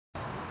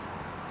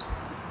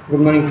Good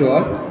morning to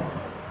all.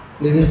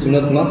 This is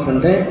Vinod Kumar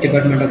from the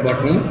developmental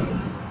botany.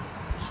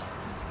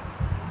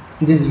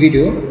 In this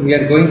video, we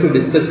are going to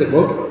discuss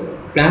about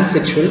plant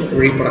sexual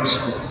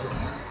reproduction.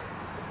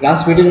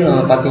 Last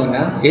video,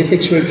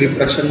 asexual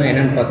reproduction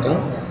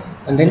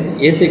and then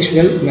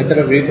asexual method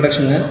of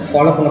reproduction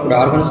follow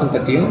organism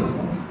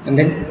and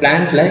then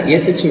plant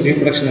asexual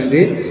reproduction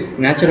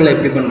natural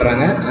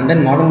and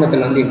then modern method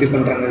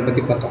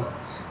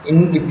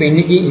in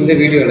the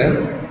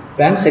video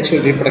plant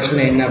sexual reproduction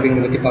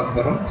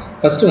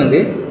first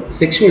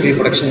sexual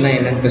reproduction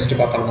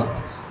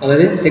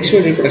அதாவது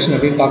sexual reproduction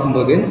அப்படி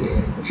பாக்கும்போது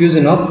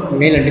fusion of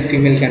male and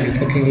female gamete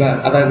ஓகேங்களா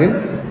அதாவது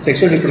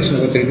sexual reproduction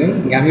பொறுத்தவரைக்கும்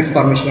gamete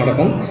formation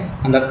நடக்கும்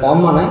அந்த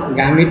form ஆன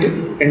gamete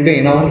ரெண்டு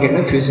இனமும்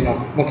என்ன fusion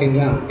ஆகும்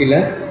ஓகேங்களா இல்ல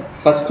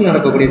ஃபர்ஸ்ட்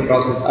நடக்கக்கூடிய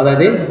process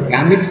அதாவது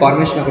gamete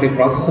formation ஆகக்கூடிய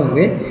process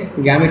வந்து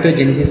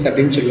gametogenesis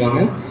அப்படினு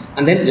சொல்லுவாங்க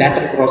and then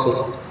later process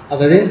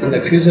அதாவது அந்த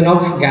fusion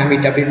of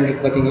gamete அப்படினு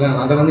பாத்தீங்களா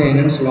அத வந்து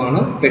என்னன்னு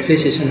சொல்லுவாங்கன்னா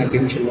fertilization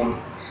அப்படினு சொல்லுவாங்க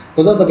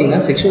பொதுவா பாத்தீங்கன்னா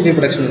sexual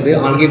reproduction வந்து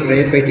algae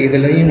bryophyte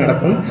இதெல்லாம்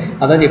நடக்கும்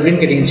அதாவது எப்படின்னு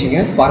கேட்டிங்கீங்க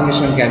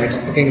formation of gametes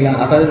ஓகேங்களா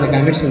அதாவது இந்த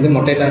gametes வந்து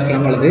மொட்டைலா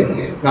இருக்கலாம் அல்லது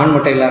நான்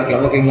மொட்டைலா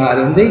இருக்கலாம் ஓகேங்களா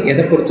அது வந்து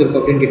எதை பொறுத்து இருக்கு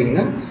அப்படினு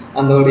கேட்டிங்கனா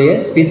அதோட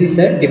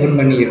ஸ்பீசிஸை டிபெண்ட்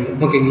பண்ணி இருக்கும்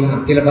ஓகேங்களா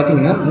இதுல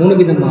பாத்தீங்கன்னா மூணு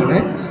விதமான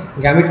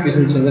gamete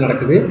fusions வந்து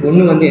நடக்குது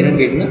ஒன்னு வந்து என்னன்னு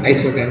கேட்டிங்கனா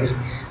isogamy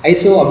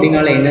ஐசோ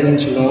அப்படினால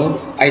என்னன்னு சொல்லுவோம்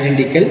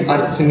ஐடென்டிக்கல்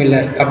ஆர்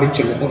சிமிலர் அப்படினு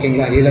சொல்லுவோம்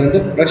ஓகேங்களா இதுல வந்து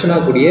ப்ரொடக்ஷன்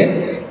ஆகக்கூடிய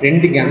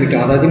ரெண்டு gamete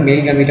அதாவது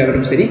மேல் gamete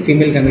ஆகட்டும் சரி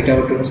ஃபீமேல் gamete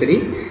ஆகட்டும் சரி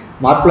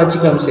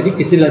மார்ஃபாலஜிக்கலாவும் சரி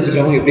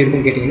ஃபிசியாலஜிக்கலாவும் எப்படி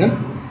இருக்குன்னு கேட்டிங்கன்னா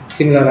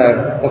சிமிலராக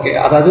இருக்கும் ஓகே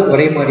அதாவது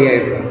ஒரே மாதிரியாக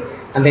இருக்கும்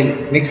அண்ட் தென்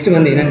நெக்ஸ்ட்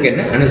வந்து என்னன்னு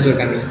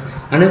கேட்டால்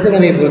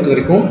அனசோகாமியை பொறுத்த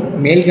வரைக்கும்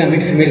மேல்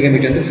கேமிட் ஃபீமேல்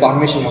கேமிட் வந்து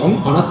ஃபார்மேஷன் ஆகும்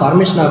ஆனால்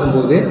ஃபார்மேஷன்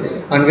ஆகும்போது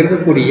அங்கே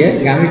இருக்கக்கூடிய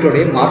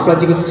கேமிட்டோடைய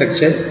மார்ஃபாலஜிக்கல்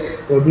ஸ்ட்ரக்சர்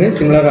ஒன்று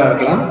சிமிலராக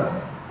இருக்கலாம்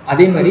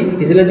அதே மாதிரி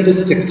ஃபிசியாலஜிக்கல்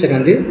ஸ்ட்ரக்சர்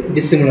வந்து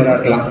டிஸ்சிமிலராக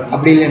இருக்கலாம்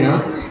அப்படி இல்லைன்னா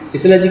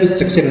ஃபிசியாலஜிக்கல்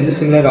ஸ்ட்ரக்சர் வந்து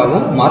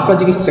சிமிலராகவும்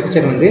மார்ஃபாலஜிக்கல்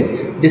ஸ்ட்ரக்சர் வந்து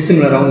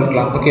டிஸ்சிமிலராகவும்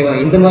இருக்கலாம் ஓகேவா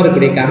இந்த மாதிரி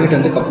இருக்கக்கூடிய கேமிட்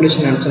வந்து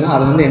கப்புலேஷன் ஆனிச்சுன்னா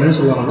அதை வந்து என்னென்னு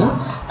சொல்லுவாங்கன்னா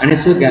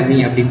அனசோகாமி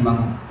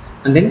அப்படிம்பாங்க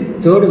அண்ட் தென்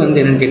தேர்டு வந்து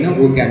என்னென்னு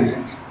கேட்டிங்கன்னா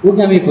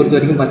ஊகாமியை பொறுத்த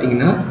வரைக்கும்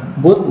பார்த்தீங்கன்னா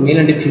both male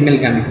and female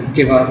gamete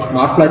ஓகேவா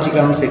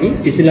மார்ஃபாலஜிக்கலாகவும் சரி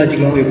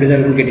ஃபிசியாலஜிக்கலாகவும் எப்படி தான்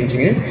இருக்குன்னு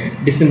கேட்டீங்க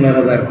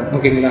டிஸ்சிமிலராக தான் இருக்கும்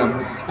ஓகேங்களா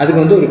அதுக்கு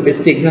வந்து ஒரு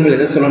பெஸ்ட் எக்ஸாம்பிள்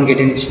எதை சொல்லலாம்னு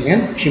கேட்டீங்கன்னு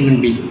ஹியூமன்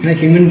பீயிங் ஏன்னா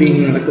ஹியூமன்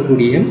பீயிங்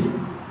நடக்கக்கூடிய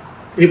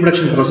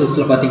ரீப்ரொடக்ஷன்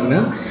ப்ராசஸில் பார்த்தீங்கன்னா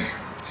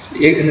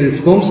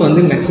ஸ்போம்ஸ்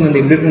வந்து மேக்ஸிமம்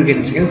வந்து எப்படி இருக்குன்னு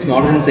கேட்டுச்சுங்க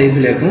ஸ்மாலர் இன்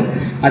சைஸில் இருக்கும்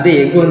அதே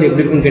எக் வந்து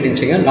எப்படி இருக்குன்னு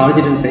கேட்டுச்சுங்க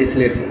லார்ஜர் இன்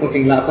சைஸில் இருக்கும்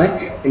ஓகேங்களா அப்போ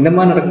இந்த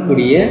மாதிரி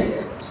நடக்கக்கூடிய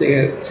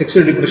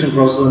செக்ஷுவல் ரீப்ரொடக்ஷன்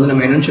ப்ராசஸ் வந்து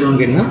நம்ம என்னென்னு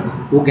சொல்லுவோம்னு கேட்டிங்கன்னா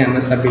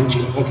ஊகேமஸ் அப்படின்னு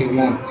சொல்லுவோம்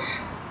ஓகேங்களா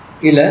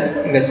இல்லை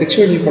இந்த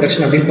செக்ஷுவல்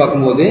ரீப்ரொடக்ஷன் அப்படின்னு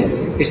பார்க்கும்போது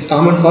it's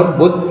common for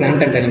both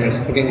plant and animals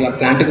ஓகேங்களா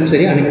பிளான்ட்டுக்கும்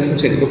சரி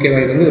அனிமல்ஸும் சரி ஓகேவா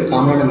இது வந்து ஒரு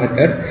காமனான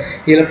மெத்தட்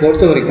இதில்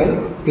பொறுத்த வரைக்கும்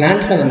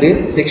பிளான்ட்டில் வந்து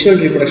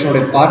செக்ஷுவல் ரீப்ரொடக்ஷனோட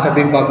பார்ட்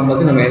அப்படின்னு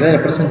பார்க்கும்போது நம்ம எதை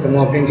ரெப்ரசென்ட்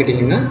பண்ணுவோம் அப்படின்னு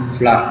கேட்டிங்கன்னா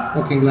ஃப்ளார்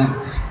ஓகேங்களா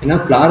ஏன்னா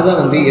ஃப்ளார் தான்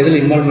வந்து எதில்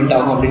இன்வால்மெண்ட்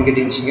ஆகும் அப்படின்னு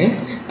கேட்டிங்க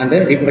அந்த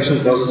ரீப்ரொடக்ஷன்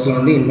ப்ராசஸில்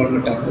வந்து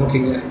இன்வால்மெண்ட் ஆகும்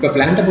ஓகேங்களா இப்போ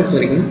பிளான்ட்டை பொறுத்த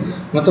வரைக்கும்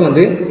மொத்தம்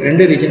வந்து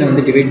ரெண்டு ரீஜனை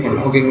வந்து டிவைட்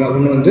பண்ணலாம் ஓகேங்களா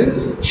ஒன்று வந்து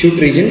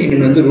ஷூட் ரீஜன்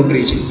இன்னொன்று வந்து ரூட்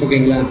ரீஜன்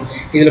ஓகேங்களா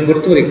இதில்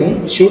பொறுத்த வரைக்கும்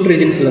ஷூட்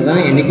ரீஜன்ஸில்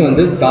தான் என்றைக்கும்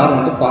வந்து ஃப்ளார்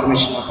வந்து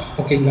ஃபார்மேஷன் ஆகும்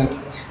ஓகேங்களா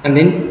அண்ட்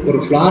தென் ஒரு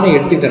ஃப்ளாரை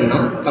எடுத்துக்கிட்டோம்னா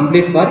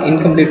கம்ப்ளீட் ஃப்ளார்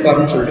இன்கம்ப்ளீட்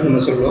ஃப்ளார்னு சொல்லிட்டு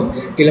நம்ம சொல்லுவோம்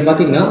இதில்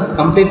பார்த்தீங்கன்னா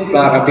கம்ப்ளீட்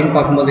ஃப்ளார் அப்படின்னு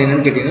பார்க்கும்போது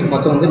என்னென்னு கேட்டிங்கன்னா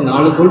மொத்தம் வந்து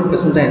 4 ஹோல்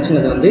ப்ரெசென்ட்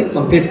ஆயிடுச்சுன்னு அதை வந்து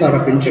கம்ப்ளீட் ஃப்ளார்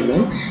அப்படின்னு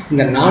சொல்லுவோம்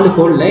இந்த 4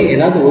 ஹோலில்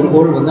ஏதாவது ஒரு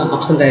ஹோல் வந்து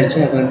ஆப்சென்ட்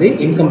ஆயிடுச்சுன்னு அது வந்து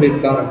இன்கம்ப்ளீட்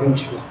ஃப்ளார் அப்படின்னு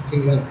சொல்லுவோம்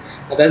ஓகேங்களா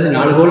அதாவது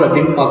 4 ஹோல்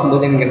அப்படின்னு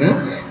பார்க்கும்போது என்னன்னா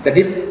that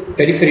is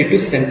periphery to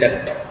centre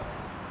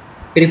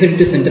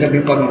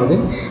அப்படின்னு பார்க்கும்போது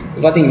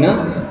பார்த்தீங்கன்னா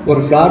ஒரு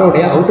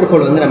ஃப்ளாரோடைய அவுட்டர்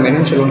ஹோல் வந்து நம்ம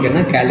என்னென்னு சொல்லுவோம்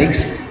கேட்டால்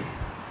calyx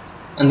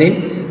and then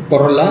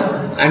corolla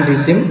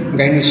androecium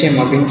gynoecium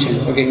அப்படின்னு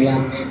சொல்லுவோம் ஓகேங்களா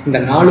இந்த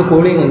 4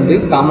 ஹோலையும் வந்து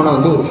காமனாக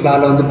வந்து ஒரு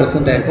ஃப்ளாரில் வந்து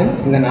ப்ரெசென்ட் ஆகிருக்கும்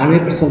இந்த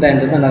 4 ப்ரெசென்ட்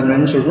ஆயிருந்தது நம்ம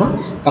என்னென்னு சொல்கிறோம்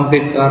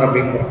கம்ப்ளீட் ஃப்ளார்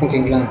அப்படிங்கிறோம்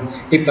ஓகேங்களா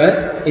இப்போ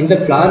இந்த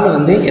ஃப்ளாரில்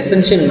வந்து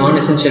எசென்ஷியல் நான்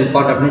எசென்ஷியல்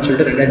பார்ட் அப்படின்னு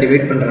சொல்லிட்டு ரெண்டாக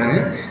டிவைட் பண்ணுறாங்க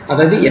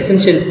அதாவது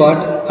எசென்ஷியல்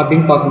பார்ட்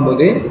அப்படின்னு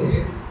பார்க்கும்போது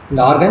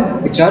இந்த organ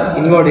which are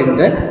involve in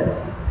the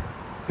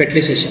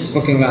fertilisation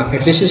ஓகேங்களா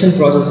ஃபெர்டிலைசேஷன்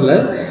ப்ராசஸில்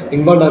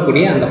இன்வால்வ்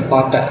ஆகக்கூடிய அந்த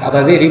பார்ட்டை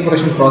அதாவது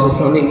ரீப்ரொடக்ஷன்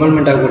ப்ராசஸில் வந்து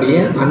இன்வால்மெண்ட் ஆகக்கூடிய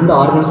அந்த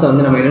ஆர்கன்ஸை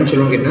வந்து நம்ம என்னென்னு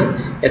சொல்லுவோம் கேட்டால்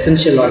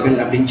எசென்ஷியல் ஆர்கன்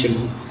அப்படின்னு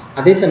சொல்லுவோம்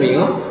அதே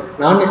சமயம்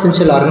நான்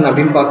எசென்ஷியல் ஆர்கன்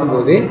அப்படின்னு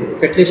பார்க்கும்போது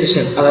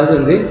ஃபெர்டிலைசேஷன் அதாவது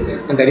வந்து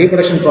அந்த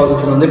ரீப்ரொடக்ஷன்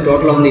ப்ராசஸில் வந்து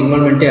டோட்டலாக வந்து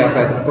இன்வால்மெண்ட்டே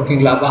ஆகாது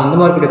ஓகேங்களா அப்போ அந்த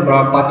மாதிரி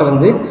பார்ட்டை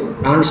வந்து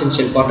நான்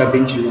எசென்ஷியல் பார்ட்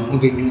அப்படின்னு சொல்லுவோம்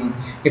ஓகேங்களா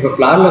இப்போ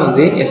ஃப்ளாரில்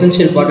வந்து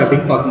எசென்ஷியல் பார்ட்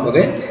அப்படின்னு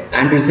பார்க்கும்போது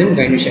ஆண்ட்ரோசியம்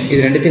கைனோசியம் இது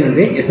ரெண்டுத்தையும்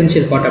வந்து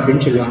எசென்ஷியல் பார்ட்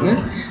அப்படின்னு சொல்லுவாங்க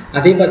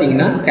அதே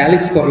பார்த்தீங்கன்னா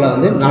கேலிக்ஸ் கொரோலா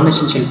வந்து நான்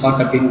எசென்ஷியல்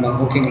பார்ட் அப்படின்பாங்க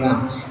ஓகேங்களா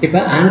இப்போ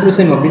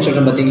ஆண்ட்ரோசியம் அப்படின்னு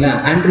சொல்கிறோம் பார்த்தீங்களா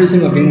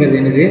ஆண்ட்ரோசியம் அப்படிங்கிறது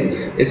என்னது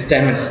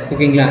ஸ்டேமன்ஸ்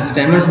ஓகேங்களா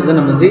ஸ்டேமன்ஸ் வந்து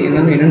நம்ம வந்து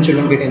என்னென்னு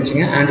சொல்லுவோம்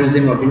கேட்டுச்சுங்க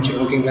ஆண்ட்ரோசியம் அப்படின்னு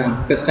சொல்லுவோம் ஓகேங்களா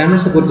இப்போ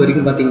ஸ்டேமன்ஸை பொறுத்த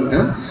வரைக்கும்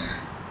பார்த்தீங்கன்னா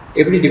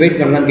எப்படி டிவைட்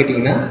பண்ணலாம்னு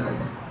கேட்டிங்கன்னா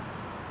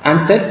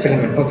anther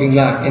filament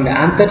ஓகேங்களா. இந்த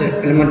anther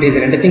filament இது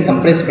ரெண்டுத்தையும்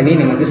கம்ப்ரைஸ் பண்ணி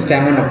நம்ம வந்து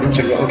ஸ்டாமன் அப்படின்னு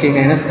சொல்லுவோம்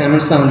ஓகேங்களா. ஏன்னா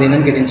ஸ்டாமன்ஸ் தான் வந்து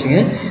என்னன்னு கேட்டுச்சுங்க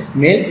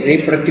மேல்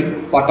reproductive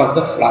part of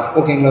the flower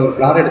ஓகேங்களா. ஒரு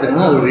ஃப்ளார்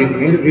எடுத்தோம்னா அது ஒரு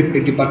மேல்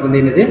ரீப்ரொடக்டிவ் பார்ட் வந்து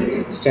என்னது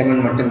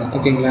ஸ்டாமன் மட்டும்தான்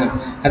ஓகேங்களா.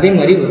 அதே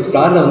மாதிரி ஒரு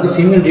ஃப்ளாரில் வந்து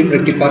ஃபீமேல்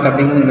ரீப்ரொடக்டிவ் பார்ட்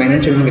அப்படிங்கிறது நம்ம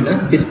என்னன்னு சொல்லுவோம்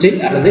கேட்டால் பிஸ்டில்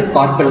அல்லது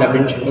கார்பல்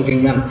அப்படின்னு சொல்லுவோம்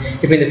ஓகேங்களா.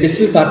 இப்போ இந்த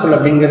பிஸ்டில் கார்பல்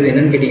அப்படிங்கிறது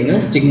என்னன்னு கேட்டிங்கன்னா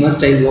ஸ்டிக்மா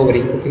ஸ்டைல்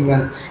ஓவரி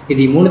ஓகேங்களா.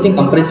 இது மூணுத்தையும்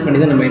கம்ப்ரைஸ் பண்ணி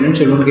தான் நம்ம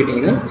என்னன்னு சொல்லுவோம்னு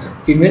கேட்டிங்கன்னா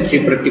ஃபீமேல்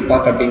ரீப்ரொடக்டிவ்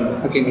பார்ட்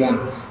அப்படிங்கிறோம் ஓகேங்களா.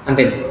 அண்ட்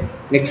தென்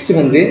நெக்ஸ்ட்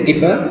வந்து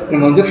இப்போ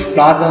நம்ம வந்து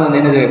ஃப்ளார் தான் வந்து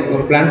என்னது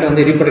ஒரு பிளான்ட்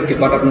வந்து ரீப்ரொடக்டிவ்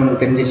பார்ட் அப்படின்னு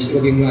நமக்கு தெரிஞ்சிச்சு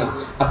ஓகேங்களா.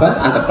 அப்போ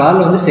அந்த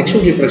ஃப்ளாரில் வந்து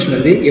செக்ஷுவல் ரீப்ரொடக்ஷன்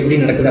வந்து எப்படி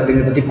நடக்குது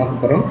அப்படிங்கிறத பற்றி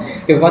பார்க்க போகிறோம்.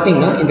 இப்போ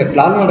பார்த்தீங்கன்னா இந்த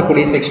ஃப்ளாரில்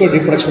நடக்கக்கூடிய செக்ஷுவல்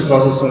ரீப்ரொடக்ஷன்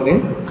ப்ராசஸ் வந்து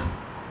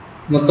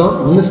மொத்தம்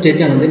 3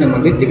 ஸ்டேஜாக வந்து நம்ம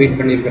வந்து டிவைட்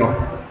பண்ணியிருக்கிறோம்.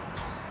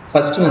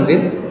 ஃபர்ஸ்ட் வந்து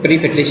pre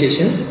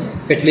fertilisation,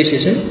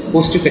 fertilisation,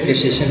 post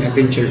fertilisation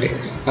அப்படின்னு சொல்லிட்டு,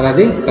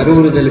 அதாவது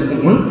கருவுறுதலுக்கு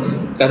முன்,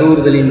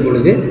 கருவுறுதலின்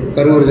பொழுது,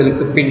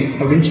 கருவுறுதலுக்கு பின்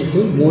அப்படின்னு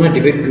சொல்லிட்டு 3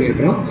 டிவைட்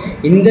பண்ணியிருக்கிறோம்.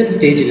 இந்த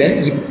ஸ்டேஜில்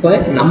இப்போ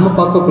நம்ம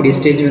பார்க்கக்கூடிய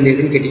ஸ்டேஜ் வந்து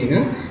எதுன்னு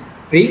கேட்டிங்கன்னா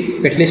pre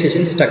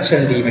fertilisation structure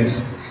and events.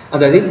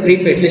 அதாவது ப்ரீ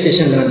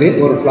ஃபெர்டிலைசேஷனில் வந்து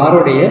ஒரு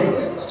ஃப்ளாரோடைய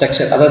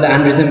ஸ்ட்ரக்சர், அதாவது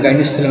ஆண்ட்ரிசம்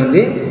கைனிசத்தில்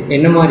வந்து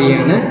என்ன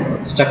மாதிரியான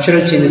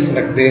ஸ்ட்ரக்சரல் சேஞ்சஸ்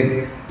நடக்குது,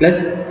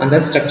 ப்ளஸ் அந்த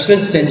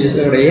ஸ்ட்ரக்சரல்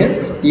ஸ்டேஜஸோடைய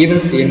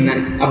ஈவெண்ட்ஸ் என்ன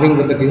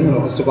அப்படிங்கிறத பற்றி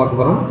நம்ம ஃபஸ்ட்டு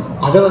பார்க்க போகிறோம்.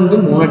 அதை வந்து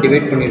 3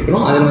 டிவைட்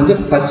பண்ணியிருக்கிறோம். அதில் வந்து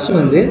ஃபஸ்ட்டு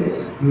வந்து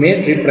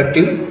மேல்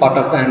ரீப்ரொடக்டிவ் பார்ட்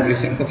ஆஃப் த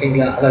ஆண்ட்ரிசம்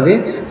ஓகேங்களா. அதாவது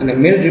அந்த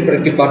மேல்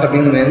ரீப்ரொடக்டிவ் பார்ட்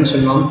அப்படின்னு நம்ம என்ன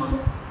சொன்னோம்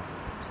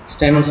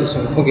ஸ்டேமன்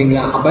சிஸ்டம்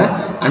ஓகேங்களா. அப்போ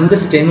அந்த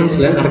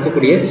ஸ்டேமன்ஸில்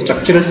நடக்கக்கூடிய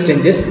ஸ்ட்ரக்சரல்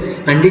ஸ்டேஞ்சஸ்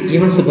அண்டு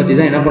ஈவெண்ட்ஸை பற்றி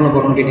தான் என்ன பண்ண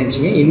போகிறோம்னு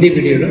கேட்டுச்சிங்க இந்த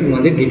வீடியோவில் நம்ம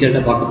வந்து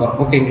டீட்டெயிலாக பார்க்க போகிறோம்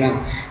ஓகேங்களா.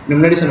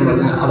 முன்னாடி சொன்ன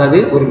மாதிரி தான், அதாவது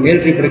ஒரு மேல்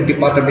ரீப்ரொடக்டிவ்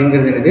பார்ட்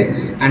அப்படிங்கிறது என்னது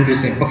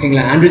ஆண்ட்ரிசம்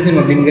ஓகேங்களா. ஆண்ட்ரிசம்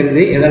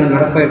அப்படிங்கிறது எதாவது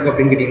நடஃபாக இருக்கும்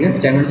அப்படின்னு கேட்டிங்கன்னா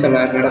ஸ்டேமன்ஸ்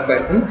நடஃபாக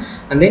இருக்கும்.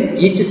 And then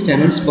each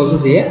stamens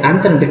possess A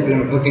anther and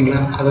filament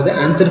ஓகேங்களா. அதாவது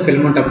ஆந்தர்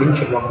ஃபிலமெண்ட் அப்படின்னு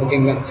சொல்லுவோம்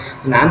ஓகேங்களா.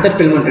 அந்த ஆந்தர்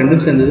ஃபிலமெண்ட்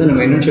ரெண்டும் சேர்ந்தது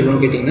நம்ம என்ன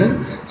சொல்லுவோம்னு கேட்டிங்கன்னா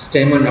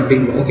ஸ்டேமன்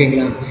அப்படிங்கிறோம்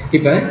ஓகேங்களா.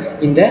 இப்போ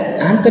இந்த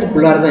ஆந்தர்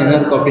குள்ளார் தான் என்ன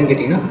இருக்கும் அப்படின்னு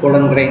கேட்டிங்கன்னா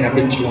pollen grain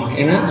அப்படின்னு சொல்லுவாங்க.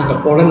 ஏன்னா அந்த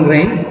pollen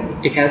grain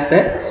it has the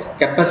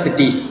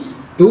capacity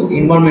to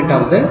involvement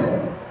of the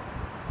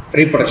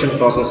reproduction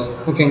process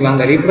ஓகேங்களா.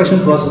 அந்த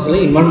ரீப்ரொடக்ஷன் ப்ராசஸில்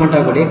இன்வால்மெண்ட்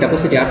ஆகக்கூடிய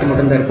கெப்பாசிட்டி யார்ட்டு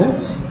மட்டும்தான் இருக்கும்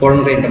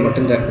pollen grain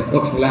மட்டும்தான் இருக்கும்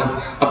ஓகேங்களா.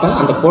 அப்போ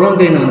அந்த pollen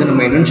grain வந்து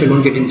நம்ம என்னன்னு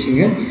சொல்லுவோம்னு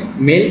கேட்டுச்சிங்க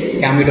மேல்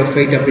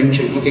gametophyte அப்படின்னு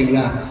சொல்லுவோம்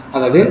ஓகேங்களா.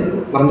 அதாவது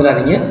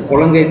மறந்துடாதீங்க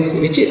pollen grains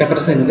which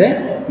represent the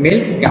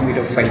male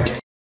gametophyte.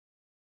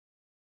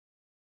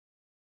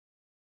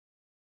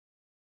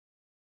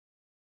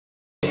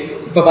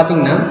 இப்போ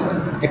பார்த்தீங்கன்னா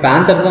இப்போ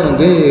ஆந்தர் தான்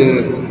வந்து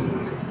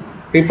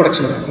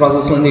ரீப்ரொடக்ஷன்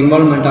ப்ராசஸில் வந்து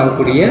இன்வால்மெண்ட்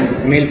ஆகக்கூடிய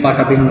மேல் பார்ட்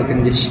அப்படின்னு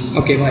தெரிஞ்சிச்சு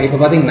ஓகேவா. இப்போ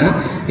பார்த்தீங்கன்னா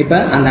இப்போ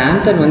அந்த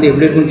ஆந்தர் வந்து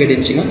எப்படி இருக்குன்னு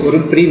கேட்டுச்சிங்கன்னா ஒரு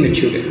ப்ரீ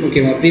மெச்சூர்டு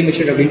ஓகேவா. ப்ரீ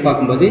மெச்சூர்டு அப்படின்னு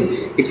பார்க்கும்போது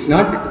இட்ஸ்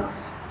நாட்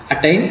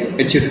அட்டைன்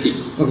மெச்சூரிட்டி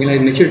ஓகேங்களா.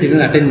 இது மெச்சூரிட்டி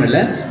வந்து அட்டைன்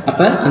பண்ணல.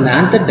 அப்போ அந்த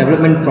ஆந்தர்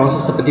டெவலப்மெண்ட்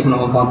ப்ராசஸை பற்றி இப்போ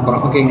நம்ம பார்க்க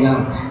போகிறோம் ஓகேங்களா.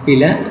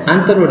 இல்லை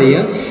ஆந்தருடைய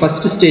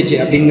ஃபர்ஸ்ட் ஸ்டேஜ்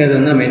அப்படிங்கிறது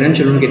வந்து நம்ம என்னென்னு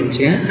சொல்லணும்னு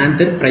கேட்டுச்சிங்க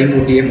ஆந்தர்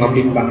பிரைமோடியம்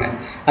அப்படின்பாங்க.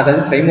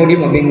 அதாவது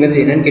பிரைமோடியம்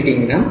அப்படிங்கிறது என்னென்னு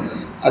கேட்டிங்கன்னா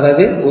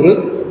அதாவது ஒரு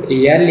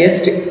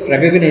earliest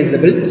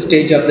recognizable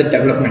stage of the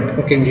development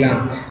ஓகேங்களா.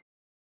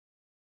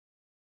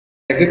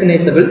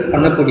 ரெகக்னைசபிள்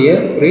பண்ணக்கூடிய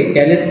ஒரு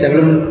earliest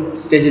development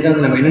ஸ்டேஜ்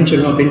தான் நம்ம என்னன்னு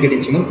சொல்லணும் அப்படின்னு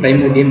கேட்டுச்சிங்கன்னா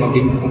பிரைமோடியம்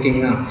அப்படின்னு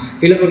ஓகேங்களா.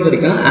 இதில் பொறுத்த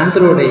வரைக்கும்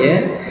ஆந்தரோடைய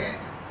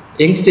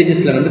யங்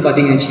ஸ்டேஜஸில் வந்து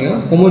பார்த்தீங்கன்னு வச்சுக்கோங்க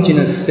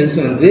ஹோமோஜினஸ் செல்ஸ்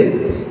வந்து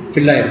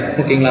ஃபில் ஆகிருக்கும்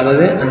ஓகேங்களா.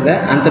 அதாவது அந்த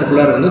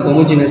ஆந்தர்குள்ளார் வந்து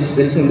ஹோமோஜினஸ்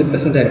செல்ஸ் வந்து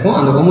ப்ரெசென்ட் ஆகிருக்கும்.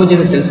 அந்த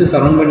ஹோமோஜினஸ் செல்ஸ்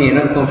சரௌண்ட் பண்ணி என்ன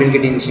இருக்கும் அப்படின்னு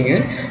கேட்டீங்கன்னு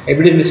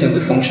எபிடெர்மிஸ்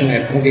வந்து ஃபங்க்ஷன்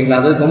ஆகிருக்கும் ஓகேங்களா.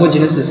 அதாவது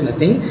homogeneous is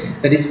nothing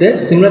that is the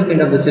similar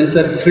kind of the cells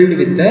R filled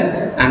with the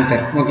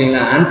anther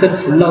ஓகேங்களா. ஆந்தர்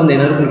ஃபுல்லாக வந்து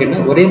என்ன இருக்குன்னு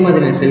கேட்டால் ஒரே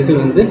மாதிரியான செல்கள்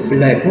வந்து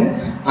ஃபில் ஆகிருக்கும்.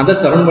 அதை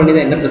சரௌண்ட் பண்ணி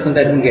தான் என்ன ப்ரெசென்ட்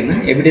ஆகிருக்குன்னு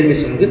கேட்டால்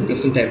எபிடெர்மிஸ் வந்து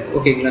ப்ரெசென்ட் ஆகிருக்கும்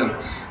ஓகேங்களா.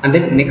 அண்ட்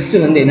தென் நெக்ஸ்ட்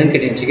வந்து என்னன்னு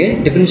கேட்டீங்க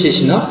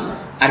டிஃபரன்ஷியேஷன் ஆஃப்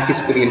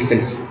ஆர்கிஸ்போரியல்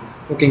செல்ஸ்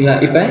ஓகேங்களா.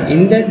 இப்போ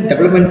இந்த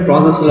டெவலப்மெண்ட்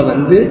ப்ராசஸில்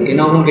வந்து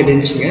என்ன ஆகும்னு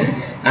கேட்டுச்சிங்க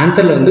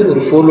ஆந்தரில் வந்து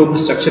ஒரு 4 லோப்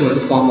ஸ்ட்ரக்சர்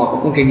வந்து ஃபார்ம்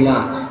ஆகும் ஓகேங்களா.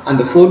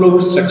 அந்த 4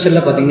 லோப் ஸ்ட்ரக்சரில்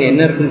பார்த்தீங்கன்னா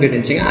என்ன இருக்குன்னு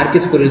கேட்டுச்சிங்க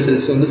ஆர்கிஸ்போரியல்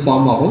செல்ஸ் வந்து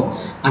ஃபார்ம் ஆகும்.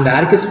 அந்த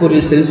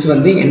ஆர்கிஸ்போரியல் செல்ஸ்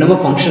வந்து என்னவோ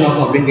ஃபங்க்ஷன்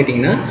ஆகும் அப்படின்னு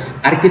கேட்டிங்கன்னா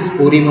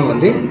ஆர்கிஸ்போரியமாக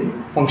வந்து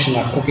ஃபங்க்ஷன்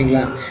ஆகும்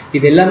ஓகேங்களா.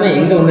 இது எல்லாமே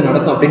எங்கே வந்து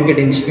நடக்கும் அப்படின்னு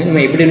கேட்டுச்சிங்க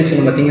நம்ம எபிடெர்மிஸ்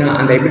பார்த்தீங்கன்னா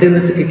அந்த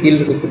எபிடெர்மிஸுக்கு கீழே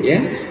இருக்கக்கூடிய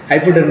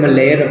ஹைப்போடெர்மல்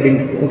லேயர் அப்படின்னு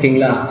இருக்கும்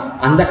ஓகேங்களா.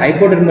 அந்த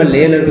ஹைப்போடெர்மல்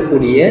லேயரில்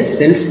இருக்கக்கூடிய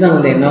செல்ஸ் தான்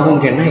வந்து என்ன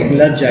ஆகும்னு கேட்டால்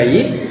என்லார்ஜ்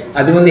ஆகி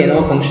அது வந்து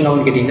என்னவோ ஃபங்க்ஷன்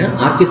ஆகும்னு கேட்டிங்கன்னா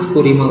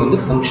ஆர்கிஸ்போரியமாக வந்து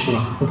ஃபங்க்ஷன்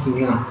ஆகும்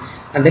ஓகேங்களா.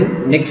 அண்ட் தென்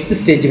நெக்ஸ்ட்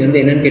ஸ்டேஜ் வந்து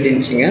என்னென்னு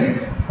கேட்டுச்சிங்க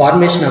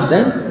formation of the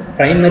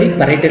primary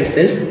பரைட்டல்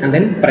cells and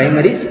then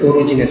primary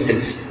sporogenous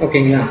cells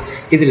ஓகேங்களா.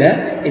 இதில்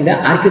இந்த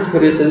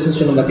ஆர்கிஸ்போரியல் செல்ஸ்னு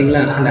சொன்னோம்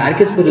பார்த்தீங்களா. அந்த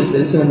ஆர்கிஸ்போரியல்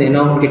செல்ஸ் வந்து என்ன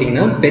ஆகும்னு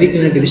கேட்டிங்கன்னா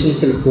பெரிக்ளினல் டிவிஷன்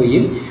செல் போய்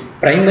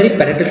பிரைமரி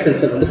பரைட்டல்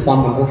செல்ஸை வந்து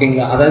ஃபார்ம் ஆகும்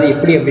ஓகேங்களா. அதாவது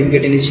எப்படி அப்படின்னு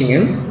கேட்டுச்சிங்க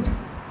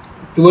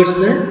டுவர்ட்ஸ்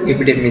த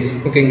எபிடெர்மிஸ்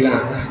ஓகேங்களா.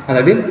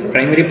 அதாவது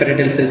பிரைமரி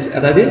பரைட்டல் செல்ஸ்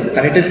அதாவது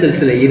பரைட்டல்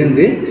செல்ஸில்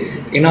இருந்து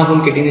என்ன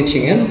ஆகும்னு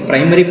கேட்டீங்கன்னு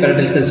பிரைமரி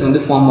பரைட்டல் செல்ஸ்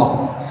வந்து ஃபார்ம்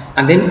ஆகும்.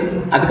 அண்ட் தென்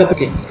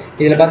அதுக்கப்புறம்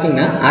இதில்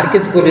பார்த்தீங்கன்னா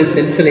ஆர்கிஸ்போரியல்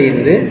செல்ஸில்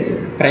இருந்து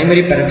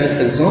primary பரைட்டல்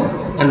செல்ஸும்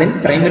and then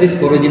primary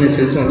sporogenous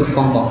செல்ஸும் வந்து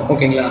ஃபார்ம் ஆகும்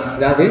ஓகேங்களா.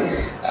 அதாவது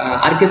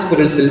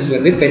ஆர்கிஸ்போரியல் செல்ஸ்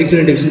வந்து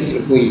பெரிக்ளினல்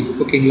டிவிஷன்ஸில் போய்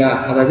ஓகேங்களா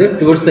அதாவது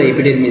டுவர்ட்ஸ் த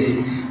எபிடெர்மிஸ்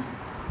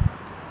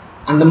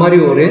அந்த மாதிரி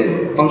ஒரு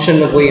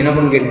ஃபங்க்ஷனில் போய் என்ன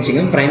பண்ணு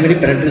கேட்டுச்சிங்க primary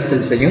பெரட்டல்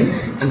செல்ஸையும்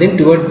and then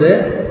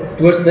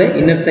towards the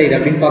inner side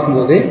அப்படின்னு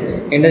பார்க்கும்போது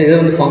என்ன இதை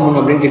வந்து ஃபார்ம்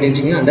பண்ணும் அப்படின்னு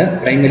கேட்டுச்சிங்க அந்த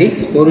பிரைமரி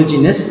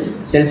ஸ்போரோஜினஸ்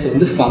செல்ஸ்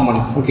வந்து ஃபார்ம்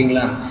பண்ணும்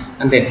ஓகேங்களா.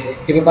 அண்ட் தென்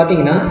இப்போ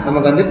பார்த்தீங்கன்னா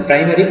நமக்கு வந்து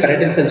பிரைமரி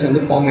பெரட்டல் செல்ஸ்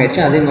வந்து ஃபார்ம்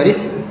ஆயிடுச்சு, அதே மாதிரி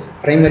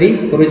பிரைமரி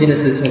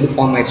ஸ்போரோஜினஸ் செல்ஸ் வந்து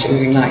ஃபார்ம் ஆயிடுச்சு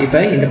ஓகேங்களா. இப்போ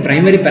இந்த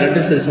பிரைமரி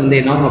பெரட்டல் செல்ஸ் வந்து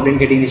என்ன ஆகும்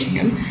அப்படின்னு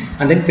கேட்டீங்கன்னு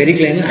அண்ட் தென்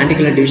பெரிக்ளைனல்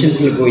ஆன்டிக்ளைனல்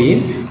டிவிஷன்ஸில் போய்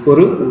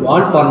ஒரு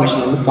வால்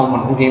ஃபார்மேஷன் வந்து ஃபார்ம்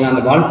பண்ணும் ஓகேங்களா.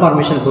 அந்த வால்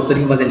ஃபார்மேஷன் பொறுத்த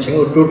வரைக்கும்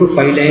பார்த்தீங்கன்னா ஒரு 2 to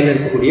 5 லேயரில்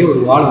இருக்கக்கூடிய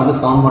ஒரு வால் வந்து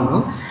ஃபார்ம்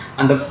பண்ணணும்.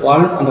 அந்த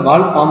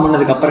வால் ஃபார்ம்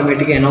பண்ணதுக்கு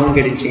அப்புறமேட்டுக்கு என்னவும்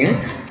கேட்டுச்சிங்க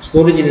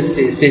ஸ்போரோஜினஸ்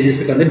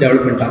ஸ்டேஜஸ்க்கு வந்து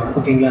டெவலப்மெண்ட் ஆகும்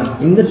ஓகேங்களா.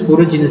 இந்த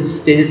ஸ்போரோஜினஸ்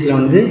ஸ்டேஜஸில்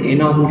வந்து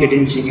என்ன ஆகும்னு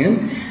கேட்டுச்சிங்க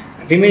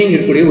ரிமைனிங்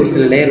இருக்கக்கூடிய ஒரு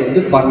சில லேயர்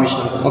வந்து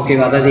ஃபார்மேஷன் ஆகும்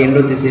ஓகேவா. அதாவது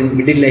எண்டோதிசியம்,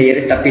 மிடில் லேயர்,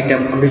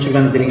 டப்பிட்டம் அப்படின்னு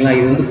சொல்கிறாங்க தெரியுங்களா.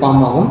 இது வந்து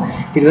ஃபார்ம் ஆகும்.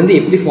 இது வந்து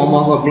எப்படி ஃபார்ம்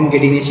ஆகும் அப்படின்னு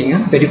கேட்டிங்கன்னு வச்சுங்க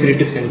பெரிஃபெரி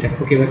டு சென்டர்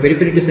ஓகேவா.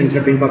 பெரிஃபெரி டு சென்டர்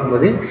அப்படின்னு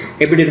பார்க்கும்போது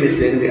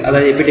எபிடெர்மிஸ்ல இருந்து,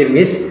 அதாவது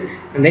epidermis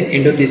and then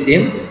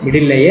எண்டோதிசியம்,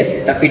 middle layer,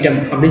 டப்பிட்டம்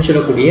அப்படின்னு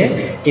சொல்லக்கூடிய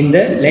இந்த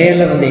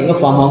லேயரில் வந்து எங்கே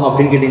ஃபார்ம் ஆகும்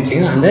அப்படின்னு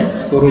கேட்டுச்சிங்க அந்த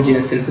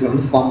ஸ்போரோஜினஸ் செல்ஸில்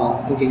வந்து ஃபார்ம்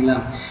ஆகும் ஓகேங்களா.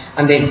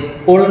 And then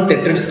pollen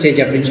tetrad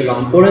stage அப்படின்னு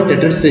சொல்லுவாங்க. போலன்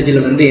டெட்ரட்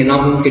ஸ்டேஜில் வந்து என்ன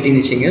ஆகும்னு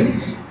கேட்டிங்கன்னு வச்சுங்க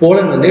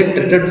போலன் வந்து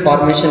டெட்ரட்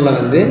ஃபார்மேஷனில்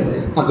வந்து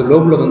அந்த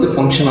லோபில் வந்து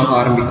ஃபங்க்ஷன் ஆக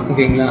ஆரம்பிக்கும்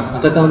ஓகேங்களா.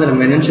 அதை தான் வந்து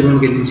நம்ம என்னென்னு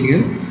சொல்லுவோம்னு கேட்டுச்சிங்க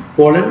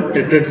போலன்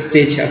டெட்ரட்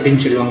ஸ்டேஜ்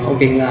அப்படின்னு சொல்லுவாங்க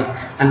ஓகேங்களா.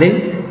 அண்ட் தென்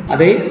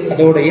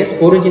அதோடைய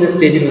ஸ்போரோஜினஸ்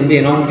ஸ்டேஜில் வந்து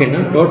என்ன ஆகும்னு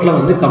கேட்டால் டோட்டலாக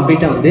வந்து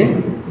கம்ப்ளீட்டாக வந்து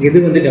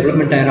எது வந்து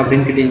டெவலப்மெண்ட் ஆயிரும்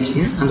அப்படின்னு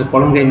கேட்டுச்சிங்க அந்த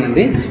பொலன்கிரைன்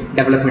வந்து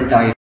டெவலப்மெண்ட்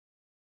ஆயிரும்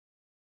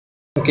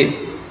ஓகே.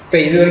 இப்போ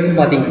இது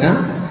வரைக்கும் பார்த்தீங்கன்னா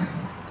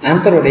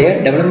ஆந்தரோடைய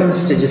டெவலப்மெண்ட்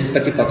ஸ்டேஜஸ்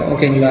பற்றி பார்த்தோம்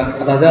ஓகேங்களா.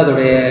 அதாவது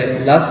அதோடைய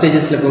லாஸ்ட்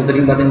ஸ்டேஜஸில் பொறுத்த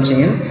வரைக்கும்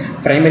பார்த்துச்சிங்க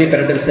பிரைமரி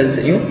பெரட்டல்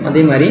செல்ஸையும்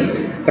அதே மாதிரி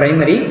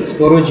பிரைமரி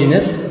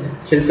ஸ்போரோஜினஸ்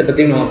செல்ஸை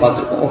பற்றியும் நம்ம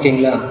பார்த்துருக்கோம்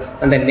ஓகேங்களா.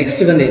 அந்த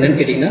நெக்ஸ்ட் வந்து என்னென்னு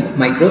கேட்டிங்கன்னா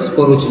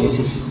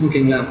மைக்ரோஸ்போரோஜெனிசிஸ்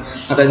ஓகேங்களா.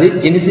 அதாவது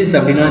ஜெனிசிஸ்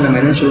அப்படின்னா நம்ம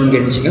என்னென்னு சொல்லணும்னு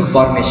கேட்டுச்சிங்க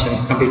ஃபார்மேஷன்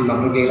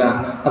அப்படின்பாங்க ஓகேங்களா.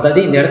 அதாவது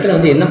இந்த இடத்துல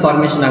வந்து என்ன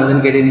ஃபார்மேஷன்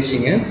ஆகுதுன்னு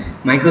கேட்டுச்சிங்க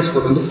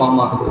மைக்ரோஸ்போர் வந்து ஃபார்ம்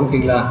ஆகுது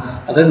ஓகேங்களா.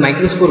 அதாவது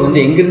மைக்ரோஸ்போர் வந்து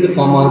எங்கேருந்து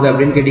ஃபார்ம் ஆகுது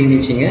அப்படின்னு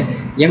கேட்டிங்கன்னு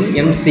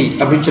எம்எம்சி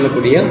அப்படின்னு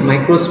சொல்லக்கூடிய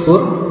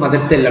மைக்ரோஸ்போர்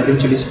மதர் செல்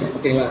அப்படின்னு சொல்லி சொல்லுவோம்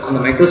ஓகேங்களா. அந்த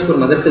மைக்ரோஸ்போர்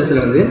மதர்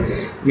செல்ஸில் வந்து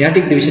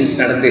மியாட்டிக் டிவிஷன்ஸ்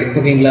நடந்து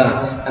ஓகேங்களா.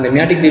 அந்த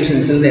மியாட்டிக்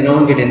டிவிஷன்ஸ்லேருந்து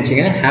என்னன்னு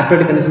கேட்டுச்சிங்க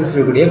ஹேப்ளாய்டு கண்டிஷன்ஸ்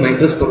இருக்கக்கூடிய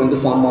மைக்ரோஸ்போர் வந்து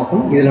ஃபார்ம்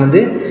ஆகும். இதில்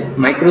வந்து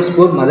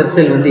மைக்ரோஸ்போர் மதர்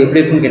செல் வந்து எப்படி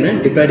இருக்குன்னு கேட்டால்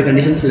டிப்ளாய்டு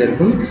கண்டிஷன்ஸில்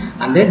இருக்கும்.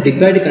 அந்த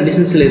டிப்ளாய்டு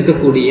கண்டிஷன்ஸில்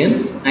இருக்கக்கூடிய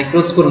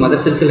மைக்ரோஸ்போர்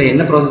மதர் செல்ஸில்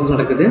என்ன ப்ராசஸ்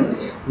நடக்குது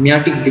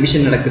மியாட்டிக்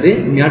டிவிஷன் நடக்குது.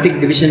 மியாட்டிக்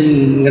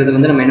டிவிஷன்ங்கிறது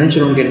வந்து நம்ம என்னென்னு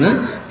சொல்லுவோம்னு கேட்டால்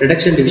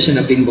ரிடக்ஷன் டிவிஷன்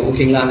அப்படின்போம்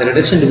ஓகேங்களா. அந்த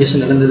ரிடக்ஷன்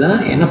டிவிஷன் நடந்து தான்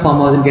என்ன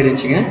ஃபார்ம் ஆகுதுன்னு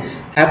கேட்டுச்சிங்க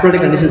ஹேப்ளாய்டு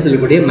கண்டிஷன்ஸ்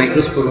இருக்கக்கூடிய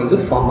மைக்ரோஸ்போர் வந்து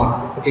ஃபார்ம்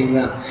ஆகுது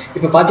ஓகேங்களா.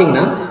 இப்போ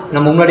பார்த்தீங்கன்னா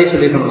நம்ம முன்னாடியே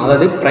சொல்லியிருக்கணும்,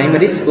 அதாவது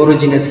பிரைமரி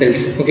ஸ்போரோஜினஸ்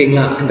செல்ஸ்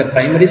ஓகேங்களா. இந்த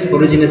பிரைமரி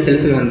ஸ்போரோஜினஸ்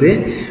செல்ஸில் வந்து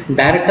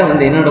டைரெக்டாக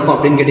வந்து என்ன நடக்கும்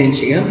அப்படின்னு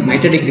கேட்டுச்சிங்க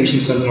மைட்டாடிக்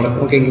டிவிஷன்ஸ் வந்து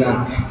நடக்கும் ஓகேங்களா.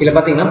 இதில்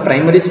பார்த்தீங்கன்னா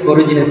பிரைமரி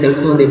ஸ்போரோஜினஸ்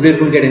செல்ஸ் வந்து எப்படி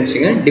இருக்குன்னு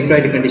கேட்டுச்சிங்க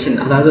டிப்ளாய்டு கண்டிஷன்,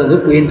 அதாவது வந்து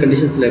 2n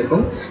கண்டிஷன்ஸில்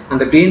இருக்கும்.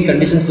 அந்த 2n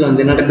கண்டிஷன்ஸில்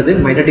வந்து என்ன நடக்குது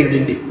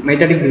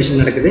மைட்டாடிக்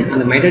டிவிஷன் நடக்குது.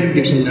 அந்த மைட்டாடிக்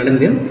டிவிஷன்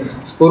நடந்து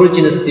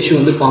ஸ்போரோஜினஸ் டிஷ்யூ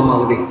வந்து ஃபார்ம்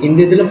ஆகுது. இந்த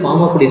இதில்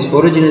ஃபார்ம் ஆகக்கூடிய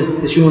ஸ்போரோஜினஸ்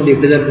டிஷ்யூ வந்து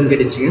எப்படி தான் இருக்குன்னு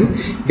கேட்டுச்சிங்க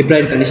டிப்ளாய்டு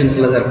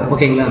கண்டிஷன்ஸில் தான் இருக்கும்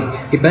ஓகேங்களா.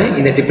 இப்போ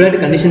இந்த டிப்ளாய்டு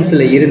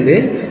கண்டிஷன்ஸில் இருந்து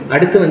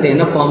அடுத்து வந்து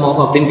என்ன ஃபார்ம்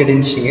ஆகும் அப்படின்னு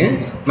கேட்டுச்சிங்க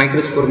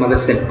மைக்ரோஸ்போர்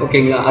மதர் செல்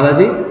ஓகேங்களா.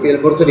 அதாவது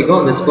இதில் பொறுத்த வரைக்கும்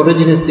அந்த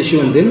ஸ்போரோஜினஸ் டிஷ்யூ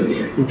வந்து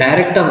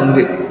டைரெக்டாக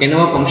வந்து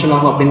என்னவா ஃபங்க்ஷன்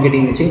ஆகும் அப்படின்னு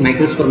கேட்டிங்கன்னு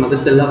மைக்ரோஸ்போர்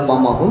மதர் செல் தான்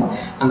ஃபார்ம் ஆகும்.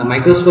 அந்த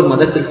மைக்ரோஸ்போர்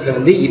மதர் செல்ஸில்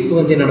வந்து இப்போ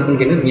வந்து என்ன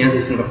நடக்கும்னு கேட்டால்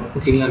மியாசிஸ் நடக்கும்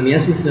ஓகேங்களா.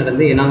 மியாசிஸ்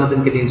நடந்து என்ன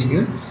ஆகுதுன்னு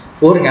கேட்டிங்கன்னு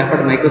 4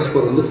 ஹேப்ளாய்டு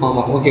மைக்ரோஸ்போர் வந்து ஃபார்ம்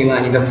ஆகும் ஓகேங்களா.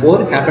 இந்த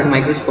 4 ஹேப்ளாய்டு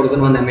மைக்ரோஸ்போர்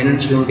தான் வந்து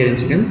என்னென்னு சொல்லுவோம்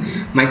கேட்டுச்சிங்க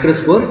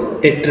மைக்ரோஸ்போர்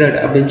டெட்ரட்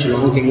அப்படின்னு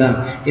சொல்லுவாங்க ஓகேங்களா.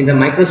 இந்த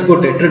மைக்ரோஸ்போர்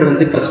டெட்ரட்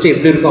வந்து ஃபஸ்ட்டு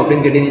எப்படி இருக்கும்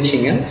அப்படின்னு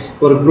கேட்டுச்சிங்க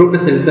ஒரு குரூப்டு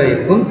செல்ஸாக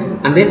இருக்கும்.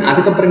 அண்ட் தென்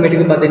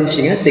அதுக்கப்புறமேட்டுக்கு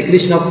பார்த்துச்சிங்க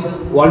செக்ரேஷன் ஆஃப்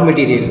வால்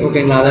மெட்டீரியல்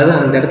ஓகேங்களா. அதாவது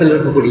அந்த இடத்துல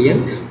இருக்கக்கூடிய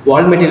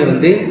வால் மெட்டீரியல்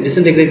வந்து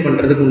டிஸ்இன்டெகிரேட்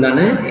பண்ணுறதுக்கு உண்டான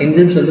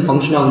என்சைம்ஸ் வந்து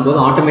ஃபங்க்ஷன் ஆகும்போது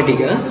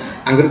ஆட்டோமேட்டிக்காக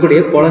அங்கே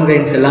இருக்கக்கூடிய போலன்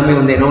கிரைன்ஸ் எல்லாமே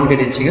வந்து என்னன்னு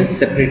கேட்டுச்சிங்க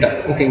செப்பரேட்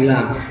ஆகும் ஓகேங்களா.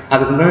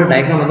 அதுக்கு உண்டான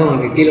டயக்ராம் வந்து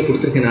உங்களுக்கு கீழே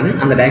கொடுத்துருக்கேன் நான்.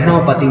 அந்த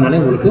டயக்ராமை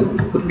பார்த்தீங்கன்னாலே உங்களுக்கு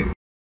புரியும்.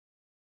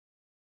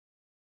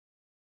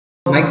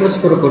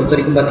 மைக்ரோஸ்போரை பொறுத்த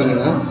வரைக்கும்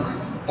பார்த்தீங்கன்னா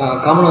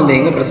காமன் வந்து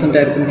எங்கே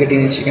ப்ரெசென்ட்டாக இருக்குன்னு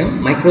கேட்டிங்கன்னு வச்சுக்கோங்க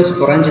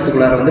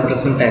மைக்ரோஸ்பொராஞ்சத்துக்குள்ளார வந்து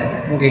ப்ரெசென்ட்டாக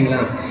இருக்கும் ஓகேங்களா.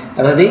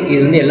 அதாவது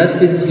இது வந்து எல்லா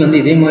ஸ்பீசிஸில் வந்து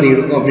இதே மாதிரி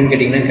இருக்கும் அப்படின்னு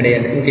கேட்டிங்கன்னா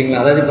கிடையாது ஓகேங்களா.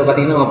 அதாவது இப்போ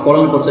பார்த்தீங்கன்னா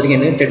போலன் பொறுத்த வரைக்கும்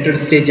என்ன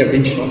டெட்ரட் ஸ்டேஜ்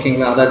அப்படின்னு சொல்லுவோம்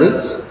ஓகேங்களா. அதாவது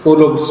 4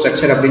 லோப்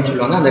ஸ்ட்ரக்சர் அப்படின்னு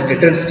சொல்லுவாங்க. அந்த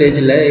டெட்ரட்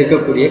ஸ்டேஜில்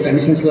இருக்கக்கூடிய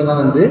கண்டிஷன்ஸில்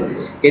தான் வந்து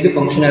எது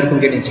ஃபங்க்ஷனாக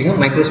இருக்குன்னு கேட்டுச்சிங்க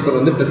மைக்ரோஸ்போர்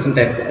வந்து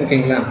ப்ரெசென்ட்டாக இருக்கும்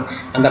ஓகேங்களா.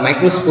 அந்த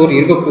மைக்ரோஸ்போர்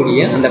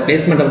இருக்கக்கூடிய அந்த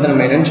பிளேஸ்மெண்ட்டை வந்து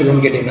நம்ம என்னென்னு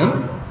சொல்லுவோம்னு கேட்டிங்கன்னா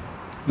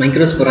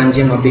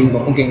மைக்ரோஸ்பொராஞ்சியம்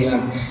அப்படின்போம் ஓகேங்களா.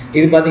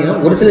 இது பார்த்தீங்கன்னா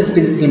ஒரு சில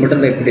ஸ்பீசிஸில்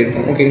மட்டும் தான் இப்படி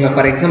இருக்கும் ஓகேங்களா.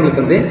 ஃபார்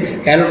எக்ஸாம்பிளுக்கு வந்து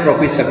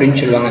கேலோட்ரோபிஸ் அப்படின்னு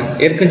சொல்லுவாங்க.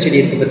 எருக்கஞ்செடி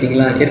இருக்குது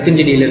பார்த்தீங்களா.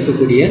 எருக்கஞ்செடியில்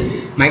இருக்கக்கூடிய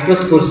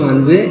மைக்ரோஸ்போர்ஸ்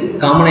வந்து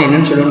காமனாக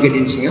என்னென்னு சொல்லுவோம்னு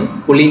கேட்டுச்சிங்க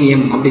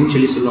பொலினியம் அப்படின்னு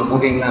சொல்லுவோம்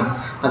ஓகேங்களா.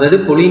 அதாவது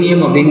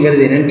பொலினியம்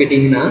அப்படிங்கிறது என்னென்னு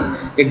கேட்டிங்கன்னா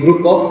a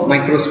group of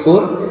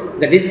microspore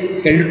that is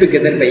held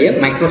together by a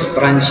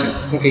microsporangium.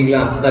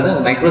 ஓகேங்களா, அதாவது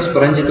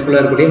மைக்ரோஸ்பொராஞ்சியத்துக்குள்ள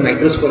இருக்கக்கூடிய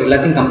மைக்ரோஸ்போர்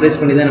எல்லாத்தையும் கம்ப்ரைஸ்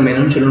பண்ணி தான் நம்ம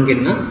என்னன்னு சொல்லுவோம்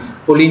கேட்டிங்கன்னா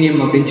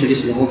பொலினியம் அப்படின்னு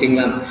சொல்லுவோம்.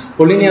 ஓகேங்களா,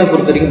 பொலினியாவை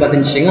பொறுத்த வரைக்கும்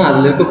பார்த்துச்சுங்க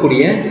அதில்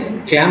இருக்கக்கூடிய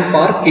clamp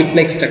R clip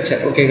like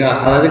structure. ஓகேங்களா,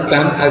 அதாவது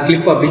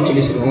கிளிப்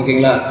அப்படின்னு சொல்லுவோம்.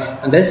 ஓகேங்களா,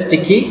 அந்த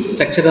ஸ்டிக்கி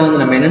ஸ்ட்ரக்சர் தான்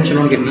வந்து நம்ம என்னன்னு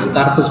சொல்லுவோம் கேட்டிங்கன்னா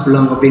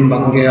கார்பஸ்குலம்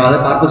அப்படின்பாங்க. ஓகே, அதாவது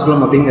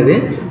கார்பஸ்குலம் அப்படிங்கிறது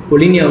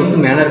பொலினியாவுக்கு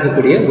மேலே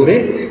இருக்கக்கூடிய ஒரு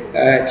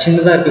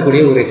சின்னதாக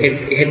இருக்கக்கூடிய ஒரு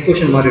ஹெட்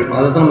போர்ஷன் மாதிரி இருக்கும்.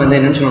 அதை தான் நம்ம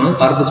என்னன்னு சொல்லுவோம்னா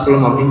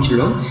கார்பஸ்குலம் அப்படின்னு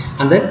சொல்லுவோம்.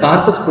 அந்த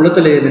கார்பஸ்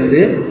குலத்தில் இருந்து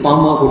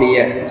ஃபார்ம் ஆகக்கூடிய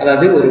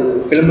அதாவது ஒரு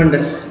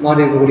ஃபிலமெண்டஸ்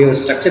மாதிரி இருக்கக்கூடிய ஒரு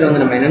ஸ்ட்ரக்சர்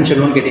வந்து நம்ம என்னன்னு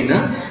சொல்லுவோம்னு கேட்டிங்கன்னா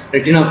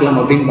ரெட்டினாகுலம்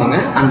அப்படின்பாங்க.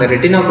 அந்த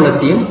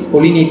ரெட்டினாகுலத்தையும்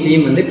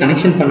பொலினியத்தையும் வந்து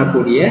கனெக்ஷன்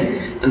பண்ணக்கூடிய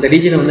அந்த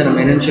ரீஜனை வந்து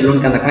நம்ம என்னன்னு சொல்லுவோம்,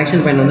 அந்த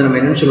கனெக்ஷன் பாயிண்ட் வந்து நம்ம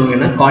என்னன்னு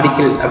சொல்லுவோம்னா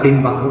காடிக்கல்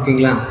அப்படின்பாங்க.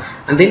 ஓகேங்களா,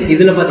 அண்ட் தென்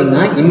இதில்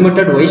பார்த்தீங்கன்னா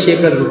இன்வெர்டட் ஒய்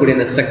ஷேப்பில் இருக்கக்கூடிய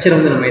அந்த ஸ்ட்ரக்சர்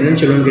வந்து நம்ம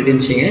என்னன்னு சொல்லுவோம்னு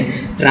கேட்டுச்சிங்க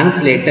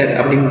டிரான்ஸ்லேட்டர்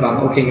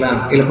அப்படின்பாங்க. ஓகேங்களா,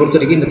 இதில் பொறுத்த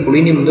வரைக்கும் இந்த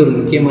பொலினியம் வந்து ஒரு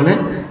முக்கியமான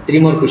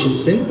 3 மார்க்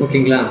கொஷின்ஸ்.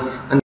 ஓகேங்களா,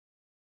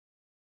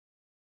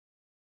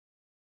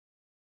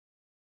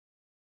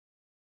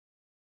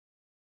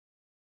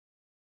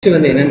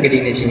 வந்து என்னன்னு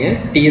கேட்டீங்கன்னு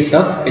டிஎஸ்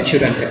ஆஃப்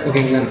மெச்சூர் ஆந்தர்.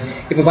 ஓகேங்களா,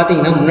 இப்போ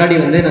பார்த்தீங்கன்னா முன்னாடி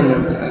வந்து நம்ம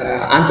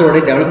ஆந்தரோட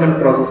டெவலப்மெண்ட்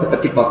ப்ராசஸை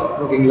பற்றி பார்த்தோம்.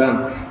 ஓகேங்களா,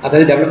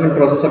 அதாவது டெவலப்மெண்ட்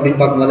ப்ராசஸ் அப்படின்னு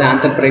பார்க்கும்போது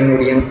ஆந்தர்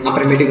பிரைமோடியம்,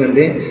 அப்புறமேட்டுக்கு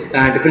வந்து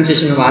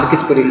differentiation of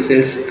archesporial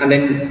cells, and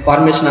then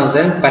formation of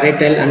the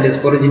பரேட்டல் and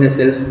sporogenous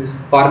cells,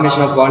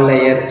 formation of wall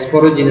layer,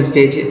 sporogenous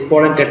stage,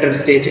 pollen deter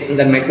stage,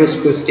 அந்த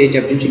மைக்ரோஸ்போர் ஸ்டேஜ்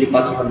அப்படின்னு சொல்லி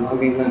பார்த்துருக்கோம்.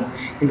 ஓகேங்களா,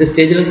 இந்த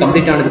ஸ்டேஜ்லாம்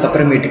கம்ப்ளீட் ஆனதுக்கு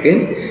அப்புறமேட்டுக்கு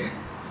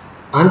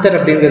ஆந்தர்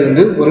அப்படிங்கிறது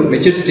வந்து ஒரு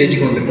மெச்சூர்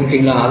ஸ்டேஜுக்கு வந்து.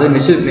 ஓகேங்களா, அது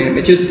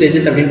மெச்சூர்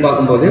ஸ்டேஜஸ் அப்படின்னு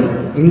பார்க்கும்போது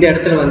இந்த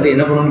இடத்துல வந்து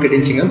என்ன பண்ணணும்னு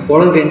கேட்டுச்சுங்க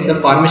போலன் கிரெயின்ஸை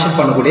ஃபார்மேஷன்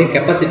பண்ணக்கூடிய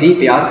கெப்பாசிட்டி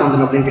இப்போ யாருக்கு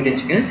வந்துடும் அப்படின்னு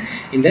கேட்டுச்சுங்க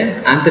இந்த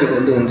ஆந்தருக்கு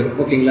வந்து வந்துடும்.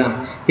 ஓகேங்களா,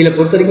 இதில்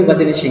பொறுத்த வரைக்கும்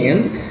பார்த்துச்சுங்க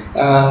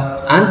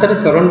ஆந்தரை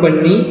சரௌண்ட்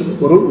பண்ணி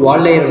ஒரு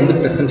வால் லேயர் வந்து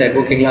ப்ரெசென்ட்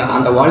ஆகிடும். ஓகேங்களா,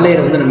 அந்த வால்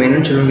லேயர் வந்து நம்ம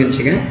என்னன்னு சொல்லுவோம்னு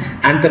கேட்டுச்சுங்க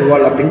ஆந்தர்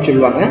வால் அப்படின்னு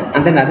சொல்லுவாங்க.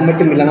 அந்த அது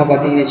மட்டும் இல்லாமல்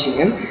பார்த்தீங்கன்னு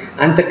வச்சுங்க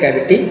ஆந்தர்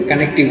கேவிட்டி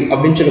கனெக்டிவ்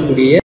அப்படின்னு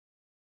சொல்லக்கூடிய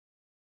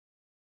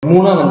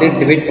 3 வந்து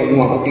டிவைட்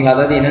பண்ணுவாங்க. ஓகேங்களா,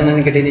 அதாவது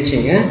என்னென்னு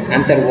கேட்டுச்சுங்க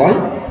anther wall,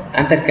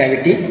 anther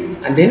cavity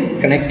and then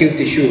connective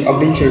tissue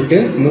அப்படின்னு சொல்லிட்டு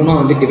 3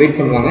 வந்து டிவைட்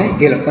பண்ணுவாங்க.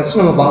 இதில் ஃபர்ஸ்ட்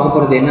நம்ம பார்க்க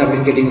போகிறது என்ன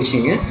அப்படின்னு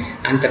கேட்டுச்சுங்க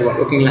ஆந்தர் வால்.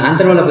 ஓகேங்களா,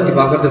 ஆந்தர் வாலை பற்றி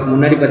பார்க்கறதுக்கு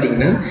முன்னாடி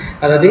பார்த்தீங்கன்னா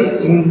அதாவது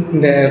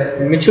இந்த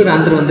மெச்சூர்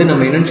ஆந்தர் வந்து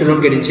நம்ம என்னன்னு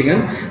சொல்லுவோம்னு கேட்டுச்சுங்க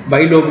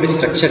பைலோப்டு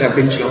ஸ்ட்ரக்சர்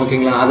அப்படின்னு சொல்லுவோம்.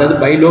 ஓகேங்களா, அதாவது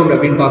பைலோப்டு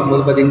அப்படின்னு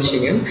பார்க்கும்போது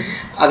பார்த்தீங்கன்னு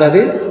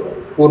அதாவது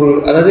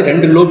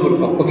 2 லோப்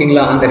இருக்கும்.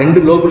 ஓகேங்களா, அந்த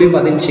 2 லோப்லையும்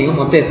பார்த்தீங்கன்னு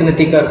மொத்தம் எத்தனை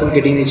தீக்கா இருக்கும்னு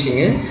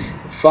கேட்டீங்கன்னு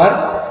for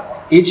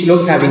each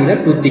lobe having the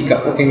 2 தீக்கா.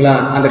 ஓகேங்களா,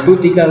 அந்த 2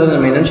 தீக்கா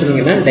நம்ம என்னன்னு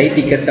சொல்லுவீங்கன்னா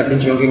டைதீக்கஸ்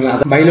அப்படின்னு சொல்லுவோம். ஓகேங்களா,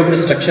 அது பைலோபிள்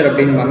ஸ்ட்ரக்சர்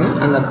அப்படின்பாங்க.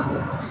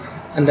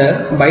 அந்த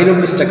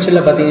பைலோபிள்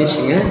ஸ்ட்ரக்சரில்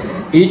பார்த்தீங்கன்னு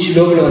ஈச்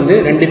லோபில் வந்து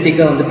 2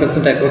 தீக்கா வந்து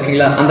ப்ரெசென்ட் ஆகிருக்கு.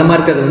 ஓகேங்களா, அந்த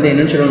மாதிரி அது வந்து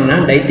என்னன்னு சொல்லுவாங்கன்னா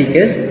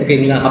டைதீக்கஸ்.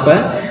 ஓகேங்களா, அப்போ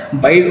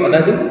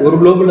அதாவது ஒரு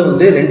லோபில்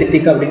வந்து 2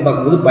 தீக்கா அப்படின்னு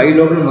பார்க்கும்போது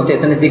பைலோபில் மொத்தம்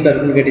எத்தனை தீக்கா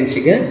இருக்குன்னு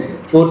கேட்டுச்சுங்க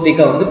 4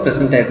 தீக்கா வந்து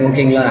ப்ரெசென்ட் ஆகிருக்கும்.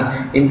 ஓகேங்களா,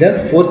 இந்த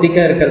 4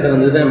 தீக்கா இருக்கிறத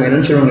வந்து நம்ம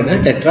என்னன்னு சொல்லுவாங்கன்னா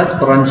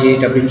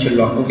டெட்ராஸ்பொராஞ்சியேட் அப்படின்னு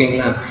சொல்லுவாங்க.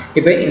 ஓகேங்களா,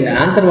 இப்போ இந்த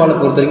ஆந்தர் வாலை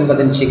பொறுத்த வரைக்கும்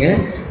பார்த்துச்சுங்க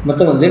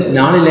மொத்தம் வந்து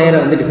 4 லேயரை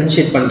வந்து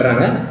டிஃபரன்ஷியேட்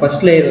பண்ணுறாங்க.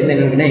 ஃபர்ஸ்ட் லேயர் வந்து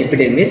என்னன்னா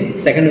எபிடெர்மிஸ்,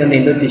 செகண்ட் வந்து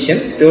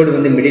எண்டோதீசியம், தேர்ட்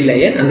வந்து middle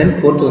layer and then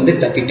fourth வந்து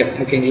டர்டிடம்.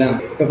 ஓகேங்களா,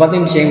 இப்போ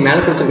பார்த்தீங்கன்னா மேலே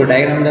கொடுத்துருக்க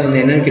டயக்ராம் தான்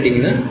வந்து என்னன்னு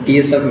கேட்டிங்கன்னா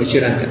டிஎஸ் ஆஃப்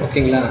மெச்சூர் ஆந்தர்.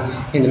 ஓகேங்களா,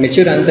 இந்த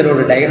மெச்சூர்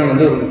ஆந்தரோட டயக்ராம்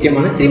வந்து ஒரு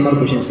முக்கியமான 3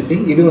 மார்க் கொஷின்ஸ்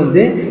இருக்குது. இது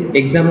வந்து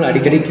எக்ஸாம்பிள்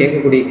அடிக்கடி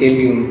கேட்கக்கூடிய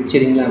கேள்வி ஒன்று.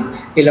 சரிங்களா,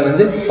 இதில்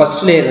வந்து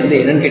ஃபர்ஸ்ட் லேயர் வந்து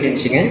என்னன்னு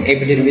கேட்டுச்சுங்க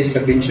எபிடெர்மிஸ்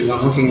அப்படின்னு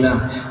சொல்லுவாங்க. ஓகேங்களா,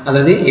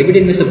 அதாவது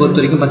எபிடெர்மிஸை பொறுத்த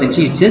வரைக்கும்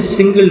பார்த்தீங்கன்னா இட்ஸ் எ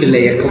சிங்கிள்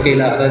லேயர்.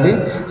 ஓகேங்களா, அதாவது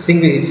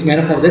it's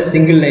made up of the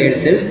single layer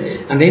cells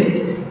and then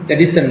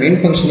that is the main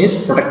function is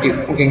protective.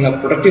 ஓகேங்களா,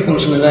 ப்ரொடக்டிவ்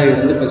ஃபங்க்ஷன் தான் இது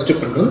வந்து ஃபர்ஸ்ட்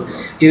பண்ணும்.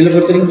 இதில்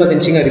பொறுத்த வரைக்கும்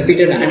பார்த்துச்சுங்க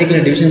ரிப்பீட்டட்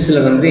ஆன்டிகுலர் டிவிஷன்ஸில்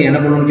வந்து என்ன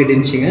பண்ணணும்னு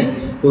கேட்டுச்சுங்க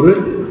ஒரு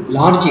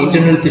லார்ஜ்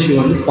இன்டர்னல் டிஷ்யூ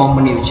வந்து ஃபார்ம்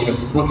பண்ணி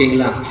வச்சிடும்.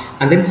 ஓகேங்களா,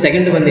 அண்ட் தென்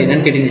செகண்ட் வந்து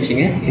என்னன்னு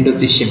கேட்டுச்சுங்க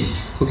எண்டோதீசியம்.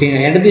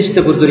 ஓகேங்களா,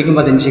 எண்டோதீசியத்தை பொறுத்த வரைக்கும்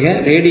பார்த்துச்சுங்க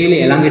ரேடியல்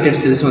எலாங்கேட்டட்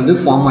செல்ஸ் வந்து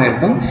ஃபார்ம்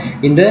ஆகிருக்கும்.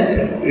 இந்த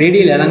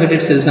ரேடியல்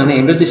எலாங்கேட்டட் செல்ஸான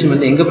எண்டோதீசியம்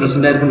வந்து எங்கே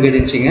ப்ரெசென்ட்டாக இருக்குன்னு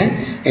கேட்டுச்சுங்க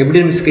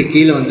எபிடெர்மிஸ்க்கு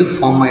கீழே வந்து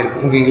ஃபார்ம்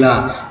ஆகிருக்கும். ஓகேங்களா,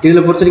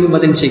 இதில் பொறுத்த வரைக்கும்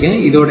பார்த்துச்சுங்க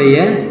இதோடைய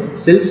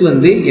செல்ஸ்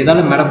வந்து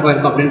எதால் மேடப்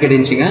ஆகிருக்கும் அப்படின்னு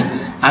கேட்டுச்சுங்க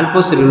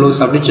ஆல்பா செல்லுலோஸ்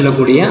அப்படின்னு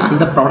சொல்லக்கூடிய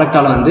அந்த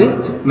ப்ராடக்டால் வந்து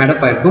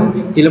மேடப் ஆகிருக்கும்.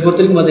 இதில் பொறுத்த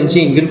வரைக்கும் பார்த்துச்சு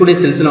இங்கே இருக்கக்கூடிய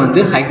செல்ஸில்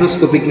வந்து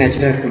ஹைக்ரோஸ்கோபிக்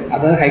நேச்சராக இருக்கும்.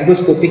 அதாவது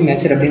ஹைக்ரோஸ்கோபிக்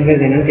நேச்சர்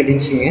அப்படிங்கிறது என்னன்னு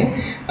கேட்டுச்சுங்க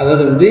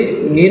அதாவது வந்து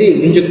நீரை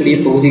உறிஞ்சக்கூடிய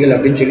பகுதிகள்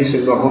அப்படின்னு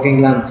சொல்லுவாங்க.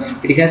 ஓகேங்களா,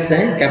 it has the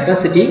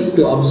capacity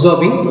to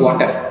absorbing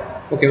water.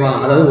 ஓகேவா,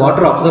 அதாவது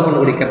வாட்டர் அப்சர்வ்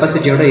பண்ணக்கூடிய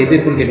கெப்பாசிட்டியோட எது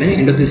இருக்குன்னு கேட்டால்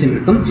எண்டோதீசியம்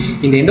இருக்கும்.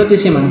 இந்த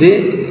எண்டோதீசியம் வந்து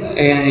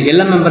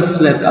எல்லா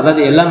மெம்பர்ஸில்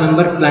அதாவது எல்லா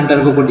மெம்பர் பிளான்ட்டாக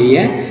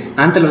இருக்கக்கூடிய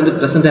ஆந்தரில் வந்து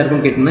ப்ரெசென்ட்டாக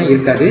இருக்குன்னு கேட்டிங்கன்னா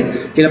இருக்காது.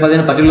 இதில்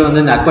பார்த்தீங்கன்னா பர்டிகுலர்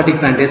வந்து இந்த அக்வாட்டிக்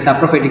பிளான்ட்டு,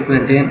 சாப்ரோஃபைட்டிக்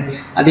பிளான்ட்டு,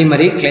 அதே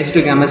மாதிரி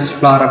கிளைஸ்டோகேமஸ்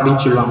ஃப்ளார்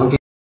அப்படின்னு சொல்லுவாங்க. ஓகே,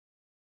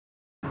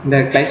 இந்த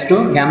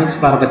கிளைஸ்டோகேமஸ்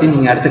ஃப்ளாரை பற்றி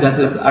நீங்கள்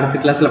அடுத்த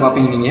கிளாஸில்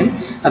பார்ப்பீங்க. நீங்கள்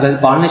அதாவது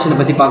பாலினேஷனை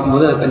பற்றி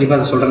பார்க்கும்போது அது கண்டிப்பாக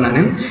அதை சொல்கிறேன்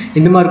நான்.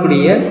 இந்த மாதிரி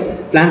இருக்கக்கூடிய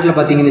பிளான்ட்டில்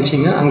பார்த்தீங்கன்னு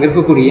வச்சுங்க அங்கே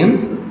இருக்கக்கூடிய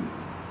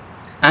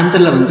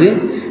ஆந்தரில் வந்து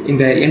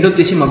இந்த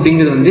எண்டோதீசியம்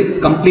அப்படிங்கிறது வந்து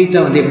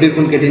கம்ப்ளீட்டாக வந்து எப்படி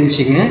இருக்குன்னு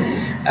கேட்டுச்சுங்க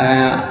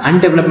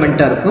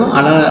அன்டெவலப்மெண்ட்டாக இருக்கும்.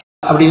 ஆனால்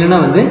அப்படி இல்லைன்னா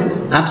வந்து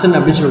ஆப்சன்ட்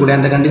அப்படின்னு சொல்லக்கூடிய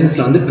அந்த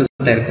கண்டிஷன்ஸில் வந்து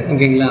இருக்கு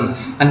ஓகேங்களா.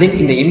 அண்ட் தென்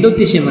இந்த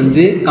எண்டோதீசியம்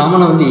வந்து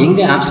காமனாக வந்து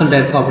எங்கே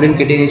ஆப்சண்டாக இருக்கும் அப்படின்னு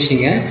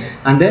கேட்டீங்கன்னு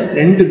அந்த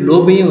ரெண்டு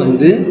லோபையும்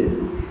வந்து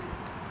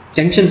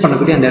ஜங்ஷன்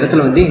பண்ணக்கூடிய அந்த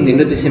இடத்துல வந்து இந்த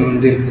எண்டோதீசியம்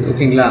வந்து இருக்குது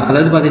ஓகேங்களா.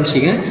 அதாவது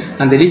பார்த்தீங்கன்னு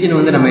அந்த ரீஜன்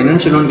வந்து நம்ம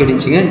என்னென்னு சொல்லுவோம்னு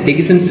கேட்டீங்க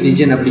டெக்சன்ஸ்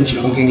ரீஜன் அப்படின்னு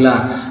சொல்லுவோம் ஓகேங்களா.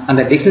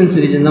 அந்த டெக்சன்ஸ்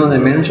ரீஜன் தான் வந்து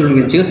நம்ம என்னென்னு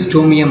சொல்லுவோம்னு கேட்டீங்க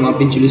ஸ்டோமியம்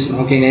அப்படின்னு சொல்லி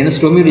சொல்லுவோம் ஓகேங்களா. ஏன்னா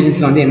ஸ்டோமியம்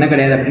ரீஜன்ஸில் வந்து என்ன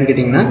கிடையாது அப்படின்னு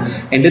கேட்டிங்கன்னா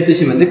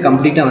எண்டோதீசியம் வந்து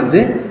கம்ப்ளீட்டாக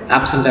வந்து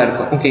ஆப்சண்டாக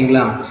இருக்கும்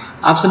ஓகேங்களா.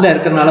 ஆப்சண்டாக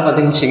இருக்கிறனால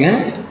பார்த்தீங்கன்னு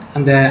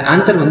அந்த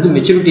ஆன்தர் வந்து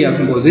மெச்சூரிட்டி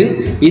ஆகும்போது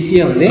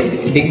ஈஸியாக வந்து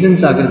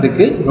டெக்சன்ஸ்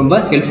ஆகிறதுக்கு ரொம்ப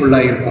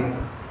ஹெல்ப்ஃபுல்லாக இருக்கும்.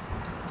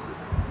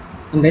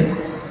 அண்ட் தென்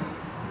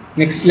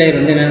நெக்ஸ்ட் லேயர்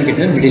வந்து என்னென்னு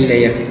கேட்டிங்கன்னா மிடில்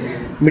லேயர்.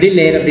 மிடில்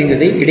லேயர்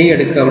அப்படிங்கிறது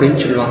இடையடுக்கு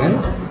அப்படின்னு சொல்லுவாங்க.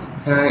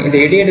 இந்த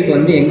இடையடுக்கு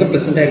வந்து எங்கே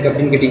ப்ரெசென்ட் ஆயிருக்கு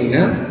அப்படின்னு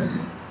கேட்டிங்கன்னா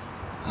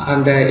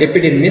அந்த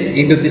எபிடெர்மிஸ்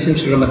எண்டோதீசியம்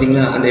சொல்கிறோம்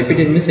பார்த்தீங்களா. அந்த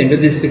எபிடெர்மிஸ்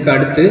எண்டோதீசியத்துக்கு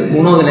அடுத்து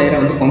மூணாவது லேயரை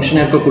வந்து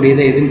ஃபங்க்ஷனாக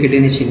இருக்கக்கூடியது எதுன்னு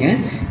கேட்டீங்கன்னு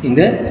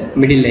இந்த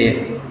மிடில் லேயர்.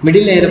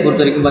 மிடில் லேயரை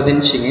பொறுத்த வரைக்கும்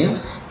பார்த்தீங்கன்னு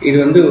இது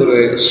வந்து ஒரு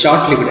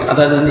ஷார்ட் லிவ்டு,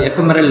 அதாவது வந்து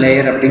எஃபெமரல்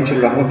லேயர் அப்படின்னு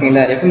சொல்லுவாங்க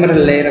ஓகேங்களா.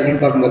 எஃபெமரல் லேயர்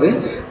அப்படின்னு பார்க்கும்போது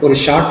ஒரு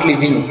ஷார்ட்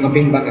லிவிங்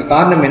அப்படின்னு பார்க்க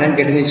காரணம் என்னன்னு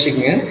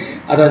கேட்டுன்னு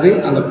அதாவது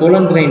அந்த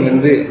போலன் கிரைன்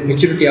வந்து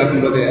மெச்சூரிட்டி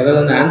ஆகும்போது, அதாவது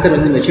அந்த ஆன்தர்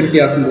வந்து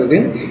மெச்சூரிட்டி ஆகும்போது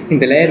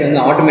இந்த லேயர் வந்து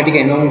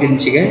ஆட்டோமேட்டிக்காக என்ன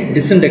தெரிஞ்சுக்க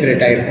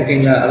டிஸ்இன்டெகிரேட் ஆகிடும்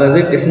ஓகேங்களா.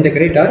 அதாவது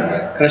டிஸ்இன்டெகிரேட் ஆர்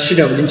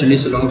க்ரஷ்டு அப்படின்னு சொல்லி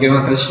சொல்லுவாங்க ஓகேவா.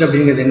 க்ரஷ்டு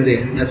அப்படிங்கிறது என்னது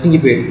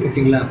நசுங்கி போயிடும்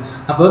ஓகேங்களா.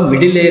 அப்போ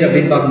மிடில் லேயர்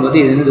அப்படின்னு பார்க்கும்போது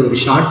இது வந்து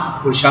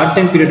ஒரு ஷார்ட்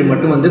டைம் பீரியட்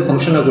மட்டும் வந்து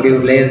ஃபங்க்ஷன் ஆகக்கூடிய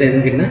ஒரு லேயர் தான்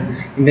எதுன்னு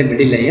இந்த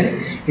மிடில் லேயர்.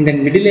 இந்த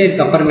மிடில்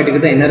லேயருக்கு அப்புறமேட்டுக்கு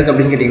தான் என்ன இருக்குது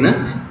அப்படின்னு கேட்டிங்கன்னா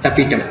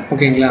டபிட்டம்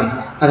ஓகேங்களா.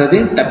 அதாவது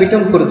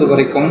டபிட்டம் பொறுத்த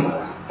வரைக்கும்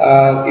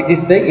it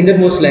is the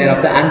innermost layer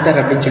of the anther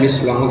அப்படின்னு சொல்லி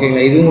சொல்லுவாங்க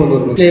ஓகேங்களா. இதுவும்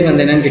ஒரு லேயர்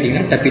வந்து என்னன்னு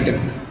கேட்டிங்கன்னா டபிட்டம்.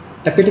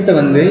 டபிட்டத்தை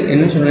வந்து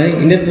என்னன்னு சொன்னால்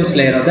innermost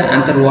layer of the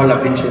anther வால்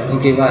அப்படின்னு சொல்லுவாங்க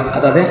ஓகேவா.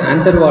 அதாவது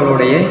ஆன்தர்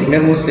வாலோடைய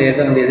இன்னர்மோஸ்ட் லேயர்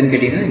தான் வந்து எதுன்னு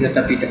கேட்டிங்கன்னா இந்த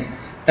டபிட்டம்.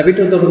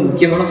 டபிட்டத்தோட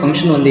முக்கியமான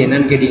ஃபங்க்ஷன் வந்து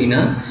என்னன்னு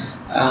கேட்டிங்கன்னா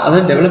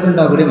அதாவது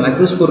டெவலப்மெண்ட் ஆகக்கூடிய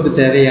மைக்ரோஸ்போருக்கு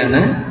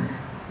தேவையான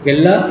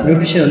எல்லா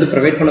நியூட்ரிஷன் வந்து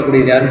ப்ரொவைட்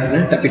பண்ணக்கூடியது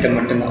யாருன்னு டபிட்டம்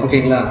மட்டும்தான்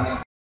ஓகேங்களா.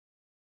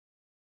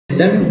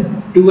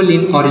 டுவல்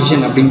இன்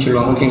ஆரிஜின் அப்படின்னு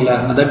சொல்லுவாங்க ஓகேங்களா.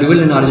 அதாவது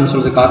டுவல் இன் ஆரிஜின்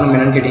சொல்றது காரணம்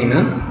என்னன்னு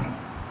கேட்டிங்கன்னா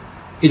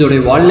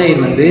இதோடைய வால்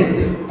லேயர் வந்து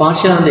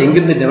பார்ஷியலாக அந்த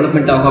எங்கேருந்து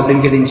டெவலப்மெண்ட் ஆகும்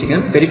அப்படின்னு கேட்டீங்க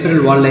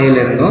பெரிஃபரல் வால்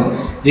லேயரில் இருந்தும்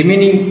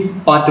ரிமைனிங்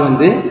பார்ட்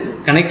வந்து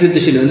கனெக்டிவ்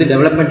டிஷ்யூல வந்து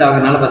டெவலப்மெண்ட்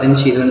ஆகிறனால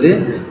பார்த்தீங்கன்னா இது வந்து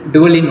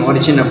டுவல் இன்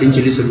ஆரிஜின் அப்படின்னு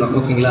சொல்லி சொல்லுவாங்க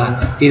ஓகேங்களா.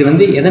 இது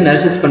வந்து எதை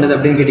நர்சஸ் பண்ணுது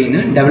அப்படின்னு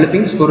கேட்டிங்கன்னா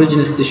டெவலப்பிங்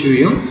ஸ்போரோஜினஸ்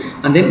டிஷ்யூவையும்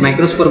அந்த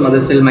மைக்ரோஸ்போர்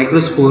மதர் செல்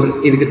மைக்ரோஸ்போர்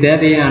இதுக்கு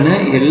தேவையான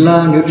எல்லா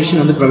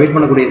நியூட்ரிஷன் வந்து ப்ரொவைட்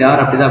பண்ணக்கூடியது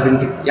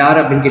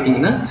யார் அப்படின்னு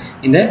கேட்டிங்கன்னா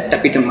இந்த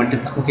டபிட்டம்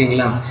மட்டும்தான்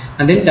ஓகேங்களா.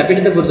 அண்ட் தென்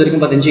டபிட்டத்தை பொறுத்த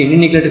வரைக்கும் பார்த்தீங்கன்னா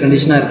யூனிக்லேட்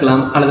கண்டிஷனாக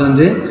இருக்கலாம் அல்லது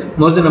வந்து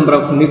மோர் த நம்பர்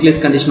ஆஃப்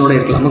நியூக்ளியஸ் கண்டிஷனோட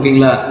இருக்கலாம்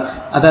ஓகேங்களா.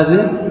 அதாவது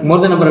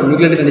மோர் the number of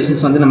nucleate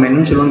conditions வந்து நம்ம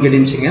என்னன்னு சொல்லுவோம்னு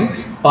கேட்டீங்க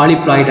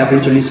பாலிப்ளாய்டு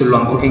அப்படின்னு சொல்லி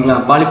சொல்லுவாங்க ஓகேங்களா.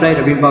 பாலிப்ளாய்டு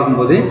அப்படின்னு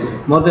பார்க்கும்போது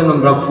மோர் த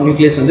நம்பர் ஆஃப்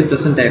நியூக்ளியஸ் வந்து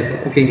ப்ரெசென்ட்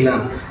ஆயிருக்கும் ஓகேங்களா.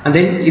 அண்ட்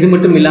தென் இது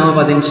மட்டும் இல்லாமல்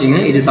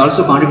பார்த்தீங்கன்னா it is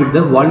also contribute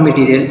the wall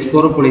material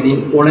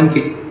ஸ்போரோபொலிதீன் pollen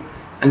kid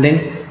and then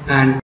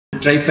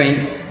ட்ரைஃபைன்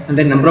and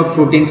then number of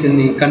proteins in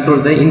the control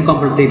the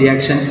incompatibility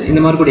reactions இந்த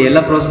மாதிரி கூட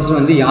எல்லா ப்ராசஸும்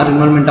வந்து யார்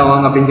இன்வால்மெண்ட்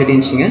ஆவாங்க அப்படின்னு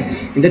கேட்டீங்க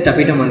இந்த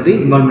டபிட்டம் வந்து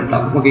இன்வால்மெண்ட்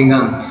ஆகும் ஓகேங்களா.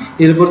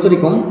 இதை பொறுத்த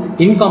வரைக்கும்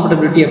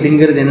இன்காம்பatibility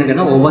அப்படிங்கிறது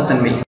என்னன்னா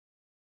ஒவ்வாத்தன்மை.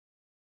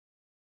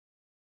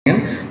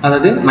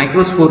 அதாவது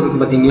மைக்ரோஸ்போர்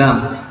இருக்குது பார்த்தீங்களா,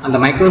 அந்த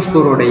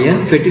மைக்ரோஸ்போரோடைய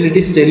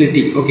ஃபெர்டிலிட்டி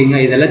ஸ்டெரிலிட்டி ஓகேங்களா,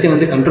 இது எல்லாத்தையும்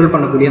வந்து கண்ட்ரோல்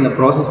பண்ணக்கூடிய அந்த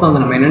ப்ராசஸ் தான்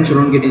வந்து நம்ம என்னென்னு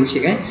சொல்லணும்னு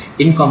கேட்டீங்க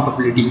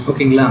இன்காம்பபிலிட்டி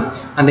ஓகேங்களா.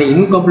 அந்த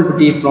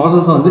இன்காம்பபிலிட்டி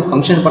ப்ராசஸை வந்து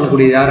ஃபங்க்ஷன்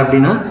பண்ணக்கூடியது யார்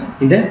அப்படின்னா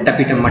இந்த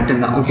டபிட்டம்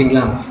மட்டும்தான்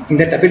ஓகேங்களா.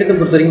 இந்த டபிட்டத்தை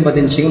பொறுத்த வரைக்கும்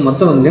பார்த்தீங்கன்னு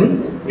மொத்தம் வந்து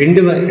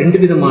ரெண்டு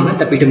விதமான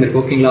டபிட்டம்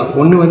இருக்குது ஓகேங்களா.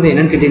 ஒன்று வந்து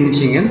என்னென்னு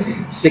கேட்டீங்கன்னு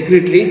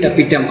செக்ரிட்டரி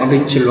டபிட்டம்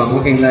அப்படின்னு சொல்லுவாங்க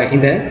ஓகேங்களா.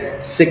 இந்த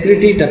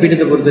செக்ரிட்டரி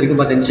டபிட்டத்தை பொறுத்த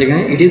வரைக்கும்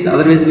பார்த்தீங்கன்னு it is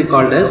அதர்வைஸ்லி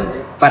called as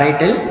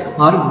பரைட்டல்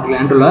R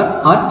glandular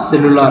R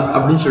cellular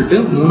அப்படின்னு சொல்லிட்டு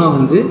மூணா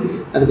வந்து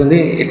அதுக்கு வந்து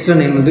எக்ஸ்ட்ரா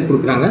நேம் வந்து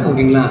கொடுக்குறாங்க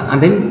ஓகேங்களா.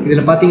 அண்ட் தென்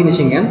இதில் பார்த்தீங்கன்னு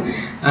வச்சுங்க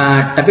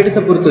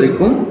டபிட்டத்தை பொறுத்த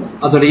வரைக்கும்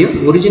அதோடைய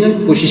ஒரிஜினல்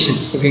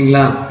பொசிஷன்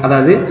ஓகேங்களா,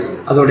 அதாவது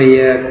அதோடைய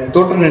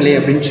தோற்ற நிலை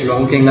அப்படின்னு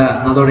சொல்லுவாங்க ஓகேங்களா,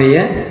 அதோடைய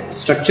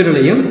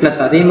ஸ்ட்ரக்சரலையும் ப்ளஸ்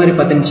அதே மாதிரி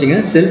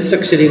பார்த்தீங்கன்னு செல்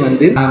ஸ்ட்ரக்சரையும்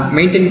வந்து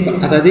மெயின்டைன்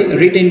அதாவது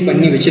ரீடைன்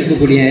பண்ணி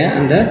வச்சிருக்கக்கூடிய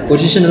அந்த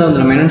பொசிஷனை தான்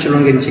வந்து நம்ம என்னன்னு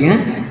சொல்லுவாங்க இருந்துச்சுங்க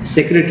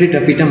செக்ரிட்டரி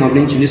டபிட்டம்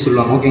அப்படின்னு சொல்லி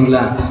சொல்லுவாங்க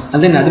ஓகேங்களா.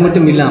 அண்ட் தென் அது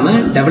மட்டும் இல்லாமல்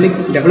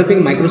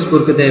டெவலப்பிங்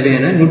மைக்ரோஸ்போருக்கு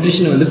தேவையான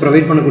நியூட்ரிஷனை வந்து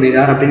ப்ரொவைட் பண்ணக்கூடியது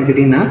யார் அப்படின்னு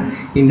கேட்டிங்கன்னா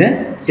இந்த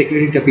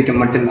செக்ரிட்டரி டபிட்டம்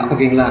மட்டும்தான்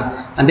ஓகேங்களா.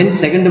 அண்ட் தென்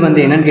செகண்ட்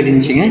வந்து என்னன்னு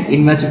கேட்டீங்க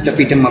இன்வாசிவ்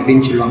டபிட்டம்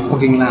அப்படின்னு சொல்லுவாங்க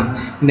ஓகேங்களா.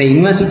 இந்த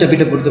இன்வாசிவ்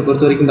டபிட்டை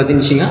பொறுத்த வரைக்கும்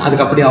பார்த்தீங்கன்னா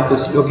அதுக்கு அப்படியே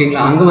ஆப்போசிட் ஓகேங்களா.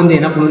 அங்கே வந்து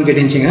என்ன பண்ணணும்னு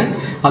கேட்டீங்க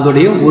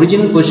அதோடைய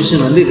ஒரிஜினல்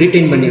பொசிஷன் வந்து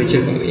ரீடைன் பண்ணி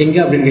வச்சிருக்கோம் எங்கே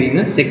அப்படின்னு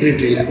கேட்டிங்கன்னா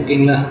செக்ரிட்டரியில்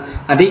ஓகேங்களா.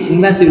 அதே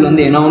இன்வாசிவ்ல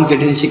வந்து என்னன்னு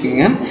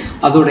கேட்டுச்சுக்கோங்க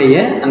அதோடைய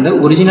அந்த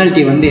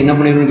ஒரிஜினாலிட்டி வந்து என்ன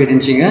பண்ணிடணும்னு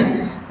கேட்டுச்சுங்க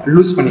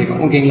லூஸ்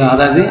பண்ணிடும் ஓகேங்களா.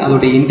 அதாவது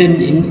அதோடைய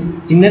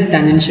இன்னர்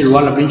டேஞ்சென்ஷியல்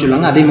வால் அப்படின்னு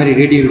சொல்லுவாங்க, அதே மாதிரி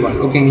ரேடியல்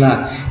வால் ஓகேங்களா.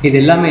 இது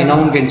எல்லாமே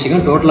என்னன்னு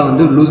கேட்டுச்சுங்க டோட்டலாக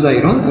வந்து லூஸ்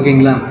ஆயிரும்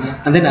ஓகேங்களா.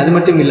 அண்ட் தென் அது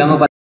மட்டும்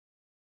இல்லாமல்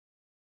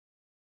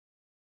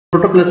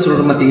புரோட்டோபிளாஸ்ட்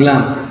சொல்கிறோம் பார்த்தீங்களா,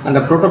 அந்த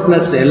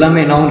புரோட்டோபிளாஸ்ட் எல்லாமே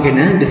என்னன்னு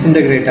கேட்டேன்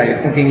டிஸ்இன்டெகிரேட்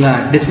ஆகிடும் ஓகேங்களா.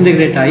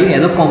 டிஸ்இன்டெகிரேட் ஆகி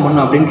எதை ஃபார்ம்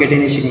பண்ணணும் அப்படின்னு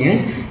கேட்டேன்னு வச்சுக்கோங்க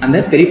அந்த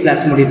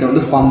பெரிபிளாஸ்மோடியத்தை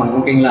வந்து ஃபார்ம் பண்ணும்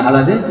ஓகேங்களா.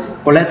 அதாவது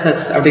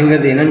கொலாசஸ்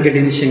அப்படிங்கிறது என்னன்னு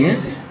கேட்டேன்னு வச்சுக்கோங்க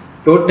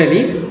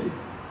டோட்டலி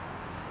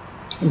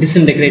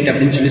டிஸ்இன்டெகிரேட்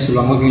அப்படின்னு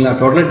சொல்லுவாங்க ஓகேங்களா.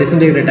 டோட்டலாக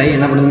டிஸ்இன்டெகிரேட் ஆகி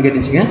என்ன பண்ணுதுன்னு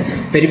கேட்டுச்சுங்க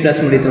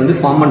பெரிபிளாஸ்மோடியத்தை வந்து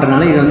ஃபார்ம்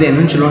பண்ணுறதுனால இது வந்து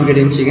என்னன்னு சொல்லுவாங்க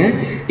கேட்டுச்சுங்க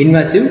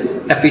இன்வாசிவ்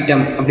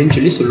டபிட்டம்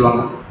அப்படின்னு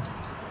சொல்லுவாங்க.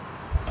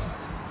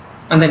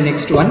 அந்த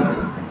நெக்ஸ்ட் ஒன்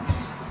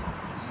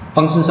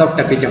ஃபங்க்ஷன்ஸ் ஆஃப்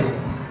டபிட்டம்.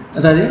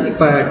 அதாவது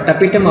இப்போ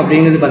டபிட்டம்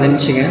அப்படிங்கிறது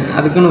பார்த்தீங்கன்னு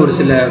அதுக்குன்னு ஒரு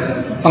சில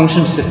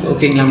ஃபங்க்ஷன்ஸ் இருக்குது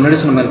ஓகேங்களா. முன்னாடி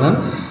சொன்ன மாதிரி தான்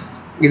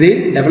இது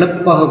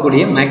டெவலப்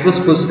ஆகக்கூடிய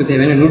மைக்ரோஸ்போர்ஸ்க்கு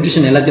தேவையான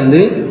நியூட்ரிஷன் எல்லாத்தையும்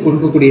வந்து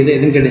கொடுக்கக்கூடியது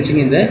எதுன்னு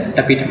கேட்டுச்சுங்க இந்த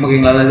டபிட்டம்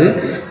ஓகேங்களா. அதாவது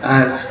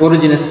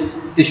ஸ்போரோஜினஸ்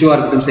டிஷ்யூவாக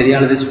இருக்கட்டும் சரி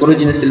அல்லது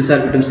ஸ்போரோஜினஸ் செல்ஸாக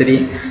இருக்கட்டும் சரி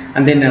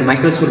and then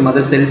microspore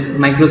mother cells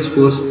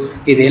microspores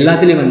இது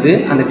எல்லாத்துலேயும் வந்து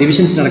அந்த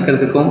டிவிஷன்ஸ்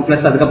நடக்கிறதுக்கும்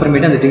ப்ளஸ்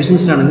அதுக்கப்புறமேட்டு அந்த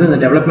டிவிஷன்ஸ் நடந்து அந்த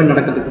டெவலப்மெண்ட்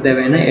நடக்கிறதுக்கு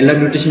தேவையான எல்லா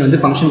நியூட்ரிஷன் வந்து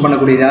ஃபங்க்ஷன்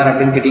பண்ணக்கூடியது யார்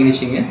அப்படின்னு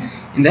கேட்டிங்கன்னு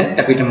இந்த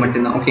டபிட்டம்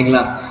மட்டும்தான்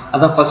ஓகேங்களா.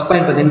 அதான் ஃபர்ஸ்ட்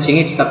பாயிண்ட்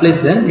பார்த்தீங்கன்னு it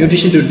supplies the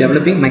nutrition to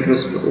developing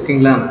microspore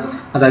ஓகேங்களா.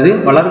 அதாவது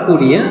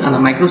வளரக்கூடிய அந்த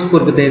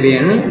மைக்ரோஸ்போருக்கு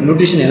தேவையான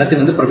நியூட்ரிஷன்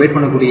எல்லாத்தையும் வந்து ப்ரொவைட்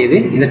பண்ணக்கூடியது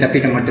இந்த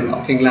டபிட்டம்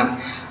மட்டும்தான் ஓகேங்களா.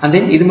 அண்ட்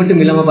தென் இது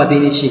மட்டும் இல்லாமல்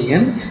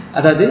பார்த்தீங்கன்னு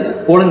அதாவது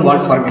போலன்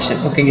வால்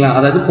ஃபார்மேஷன் ஓகேங்களா.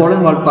 அதாவது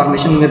போலன் வால்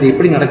ஃபார்மேஷன்ங்கிறது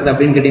எப்படி நடக்குது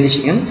அப்படின்னு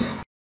கேட்டீங்கன்னு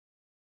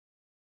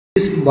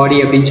பாடி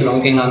அப்படின்னு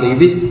சொல்லுவாங்க ஓகேங்களா.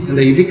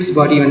 அந்த யுபிக்ஸ்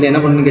பாடி வந்து என்ன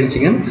பண்ணுன்னு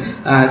கேட்டுச்சுங்க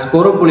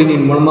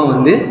ஸ்போரோபோலினின் மூலமாக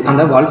வந்து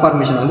அந்த வால்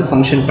ஃபார்மேஷன் வந்து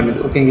ஃபங்க்ஷன் பண்ணுது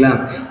ஓகேங்களா.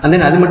 அண்ட்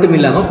தென் அது மட்டும்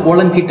இல்லாமல்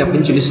போலன் கிட்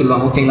அப்படின்னு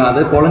சொல்லுவாங்க ஓகேங்களா.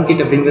 அதாவது போலன்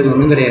கிட் அப்படிங்கிறது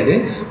ஒன்றும் கிடையாது.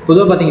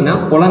 பொதுவாக பார்த்தீங்கன்னா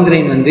போலன்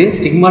கிரெயின் வந்து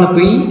ஸ்டிக்மாவில்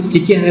போய்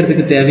ஸ்டிக்கி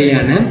ஆகிறதுக்கு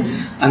தேவையான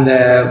அந்த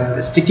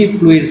ஸ்டிக்கி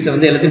ஃப்ளூயிட்ஸை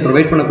வந்து எல்லாத்தையும்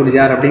ப்ரொவைட்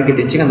பண்ணக்கூடியது யார் அப்படின்னு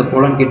கேட்டுச்சு அந்த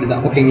போலன் கிட்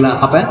தான் ஓகேங்களா.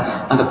 அப்போ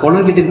அந்த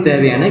போலன் கிட்டுக்கு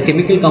தேவையான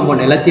கெமிக்கல்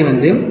காம்பவுண்ட் எல்லாத்தையும்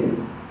வந்து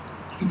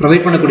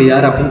ப்ரொவைட் பண்ணக்கூடிய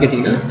யார் அப்படின்னு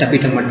கேட்டிங்கன்னா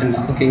டபிட்டம்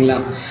மட்டும்தான் ஓகேங்களா.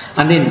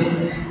 அண்ட் தென்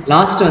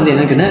லாஸ்ட் வந்து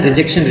என்னன்னா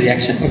ரிஜெக்ஷன்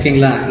ரியாக்ஷன்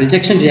ஓகேங்களா.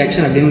 ரிஜெக்ஷன்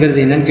ரியாக்ஷன்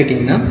அப்படிங்கிறது என்னன்னு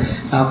கேட்டிங்கன்னா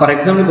ஃபார்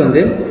எக்ஸாம்பிளுக்கு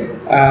வந்து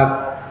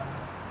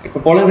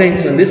இப்போ போலன்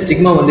கிரெயின்ஸ் வந்து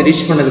ஸ்டிக்மா வந்து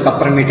ரீச் பண்ணதுக்கு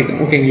அப்புறமேட்டுக்கு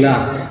ஓகேங்களா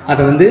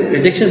அதை வந்து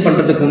ரிஜெக்ஷன்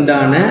பண்ணுறதுக்கு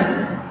உண்டான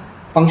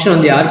ஃபங்க்ஷன்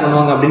வந்து யார்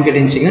பண்ணுவாங்க அப்படின்னு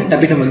கேட்டுச்சுங்க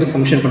டபிட்டம் வந்து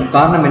ஃபங்க்ஷன் பண்ணும்.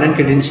 காரணம் என்னன்னு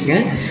கேட்டுச்சுங்க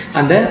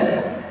அந்த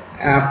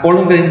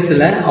போலன்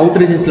கிரெயின்ஸில்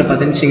அவுட்டர் ரீஜன்ஸில்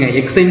பார்த்தீங்கன்னு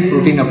எக்ஸைன்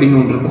ப்ரோட்டீன் அப்படின்னு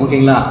ஒன்று இருக்கும்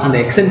ஓகேங்களா. அந்த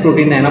எக்ஸைன்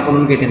ப்ரோட்டீன் என்ன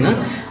பண்ணணும்னு கேட்டிங்கன்னா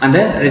அந்த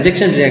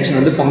ரிஜெக்ஷன் ரியாக்ஷன்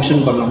வந்து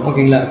ஃபங்க்ஷன் பண்ணணும்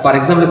ஓகேங்களா. ஃபார்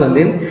எக்ஸாம்பிளுக்கு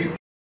வந்து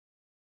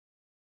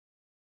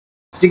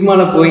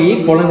ஸ்டிக்மாவில் போய்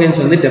போலன்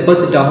கிரெயின்ஸ் வந்து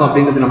டெபாசிட் ஆகும்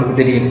அப்படிங்கிறது நமக்கு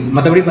தெரியும்.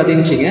 மற்றபடி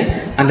பார்த்தீங்கன்னு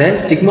அந்த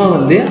ஸ்டிக்மா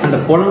வந்து அந்த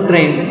போலன்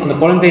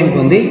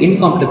கிரெயினுக்கு வந்து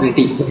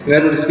இன்காம்பட்டபிலிட்டி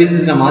வேற ஒரு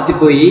ஸ்பீசிஸில் மாற்றி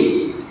போய்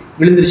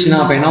விழுந்துருச்சுன்னா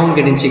அப்போ என்ன ஆகும்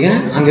கேட்டுச்சுங்க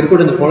அங்கே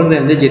இருக்கிற அந்த போலன்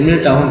கிரெயின் வந்து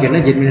ஜெர்மினேட் ஆகும்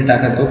கேட்டால் ஜெர்மினேட்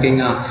ஆகாது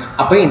ஓகேங்களா.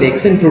 அப்போ இந்த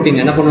எக்ஸைன் ப்ரோட்டீன்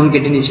என்ன பண்ணணும்னு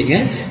கேட்டுச்சுங்க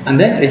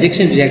அந்த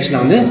ரிஜெக்ஷன் ரியாக்ஷனை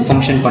வந்து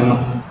ஃபங்க்ஷன்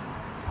பண்ணும்.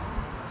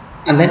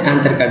 அந்த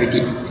anther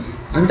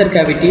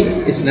cavity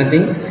is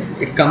nothing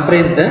it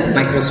comprise the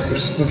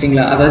microspores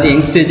ஓகேங்களா. அதாவது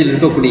யங் ஸ்டேஜில்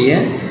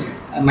இருக்கக்கூடிய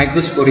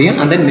மைக்ரோஸ்போரியும்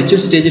அந்த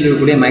மெச்சூர் ஸ்டேஜில்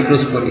இருக்கக்கூடிய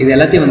மைக்ரோஸ்போர் இது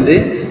எல்லாத்தையும் வந்து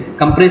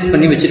கம்ப்ரைஸ்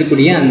பண்ணி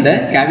வச்சிருக்கக்கூடிய அந்த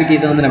கேவிட்டி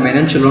தான் வந்து நம்ம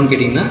என்னன்னு சொல்லுவோம்னு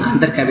கேட்டிங்கன்னா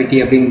ஆந்தர் கேவிட்டி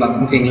அப்படின்னு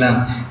பார்க்கணும் ஓகேங்களா.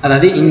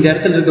 அதாவது இந்த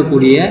இடத்துல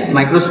இருக்கக்கூடிய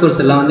மைக்ரோஸ்போர்ஸ்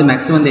எல்லாம் வந்து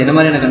மேக்ஸிமம் வந்து என்ன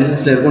மாதிரியான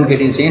கண்டிஷன்ஸில் இருக்கும்னு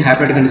கேட்டுச்சுங்க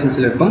ஹேப்லாய்ட்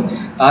கண்டிஷன்ஸில் இருக்கும்.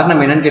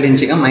 காரணம் என்னன்னு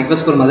கேட்டுச்சுங்க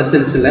மைக்ரோஸ்போர் மதர்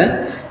செல்ஸில்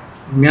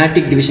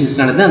மியாட்டிக் டிவிஷன்ஸ்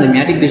நடந்து அந்த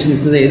மியாட்டிக்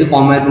டிவிஷன்ஸ் எது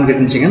ஃபார்ம் ஆயிருக்கும்னு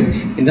கேட்டுச்சுங்க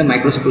இந்த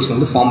மைக்ரோஸ்போர்ஸ்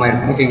வந்து ஃபார்ம்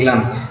ஆயிருக்கும் ஓகேங்களா.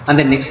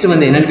 அந்த நெக்ஸ்ட்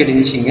வந்து என்னன்னு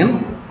கேட்டுச்சுங்க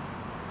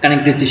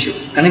கனெக்டிவ்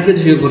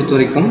டிஷ்யூ பொறுத்த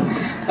வரைக்கும்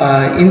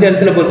இந்த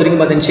இடத்துல பொறுத்த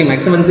வரைக்கும் பார்த்தீங்கன்னா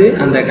மேக்ஸிமம் வந்து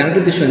அந்த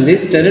கனெக்டிவ் டிஷ்யூ வந்து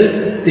ஸ்டெரில்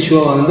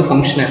டிஷ்யூவாக வந்து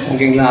ஃபங்க்ஷன் ஆகும்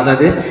ஓகேங்களா.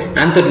 அதாவது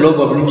ஆந்தர்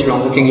லோப் அப்படின்னு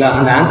சொல்லுவாங்க ஓகேங்களா.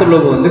 அந்த ஆந்தர்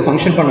லோபை வந்து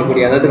ஃபங்க்ஷன்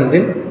பண்ணக்கூடிய அதாவது வந்து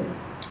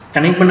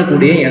கனெக்ட்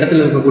பண்ணக்கூடிய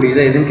இடத்துல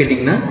இருக்கக்கூடியது எதுன்னு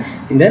கேட்டிங்கன்னா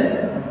இந்த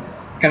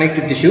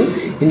கனெக்டிவ் டிஷ்யூ.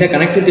 இந்த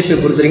கனெக்டிவ் டிஷ்யூ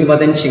பொறுத்த வரைக்கும்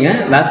பார்த்தீங்கன்னு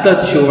வாஸ்குலர்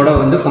டிஷ்யூவோட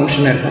வந்து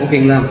ஃபங்க்ஷனாக இருக்கும்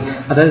ஓகேங்களா.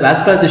 அதாவது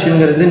வாஸ்குலர்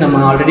டிஷ்யூங்கிறது நம்ம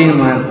ஆல்ரெடி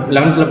நம்ம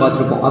 11th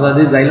பார்த்துருப்போம்.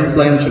 அதாவது சைலம்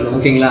ஃப்ளோயம்னு சொல்லுவோம்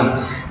ஓகேங்களா.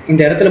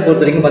 இந்த இடத்துல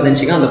பொறுத்த வரைக்கும்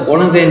பார்த்தீங்கன்னா அந்த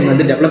போலன் கிரெயின்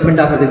வந்து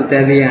டெவலப்மெண்ட் ஆகிறதுக்கு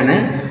தேவையான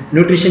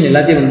நியூட்ரிஷன்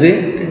எல்லாத்தையும் வந்து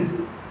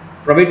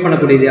ப்ரொவைட்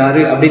பண்ணக்கூடியது யார்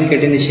அப்படின்னு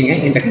கேட்டுச்சுங்க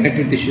இந்த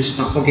கனெக்டிவ் டிஷ்யூஸ்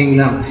தான்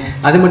ஓகேங்களா.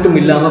 அது மட்டும்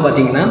இல்லாமல்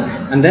பார்த்தீங்கன்னா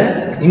அந்த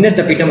இன்னர்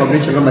டபிட்டம்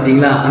அப்படின்னு சொல்கிறோம்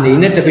பார்த்தீங்களா. அந்த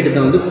இன்னர்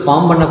டபிட்டத்தை வந்து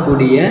ஃபார்ம்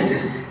பண்ணக்கூடிய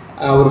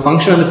ஒரு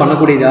ஃபங்க்ஷன் வந்து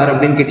பண்ணக்கூடியது யார்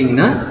அப்படின்னு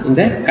கேட்டிங்கன்னா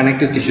இந்த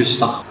கனெக்டிவ் டிஷ்யூஸ்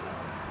தான்.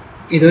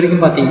 இது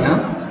வரைக்கும் பார்த்தீங்கன்னா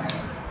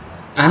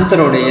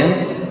ஆந்தரோடைய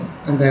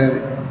அந்த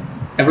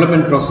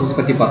டெவலப்மெண்ட் ப்ராசஸ்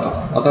பற்றி பார்த்தோம்.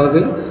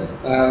 அதாவது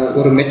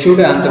ஒரு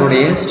மெச்சூர்டு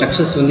ஆந்தரோடைய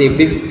ஸ்ட்ரக்சர்ஸ் வந்து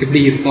எப்படி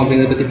இருக்கும்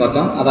அப்படிங்கிறத பற்றி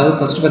பார்த்தோம். அதாவது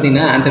ஃபர்ஸ்ட்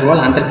பார்த்தீங்கன்னா ஆந்தர்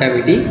வால் ஆந்தர்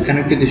கேவிட்டி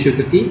கனெக்டிவ் டிஷ்யூ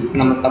பற்றி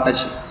நம்ம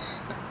பார்த்தாச்சு.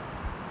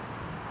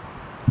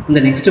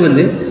 இந்த நெக்ஸ்ட்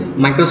வந்து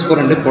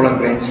மைக்ரோஸ்போர் அண்ட் போலன்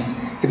கிரெயின்ஸ்.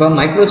 இப்போ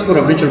மைக்ரோஸ்போர்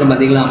அப்படின்னு சொல்கிறோம்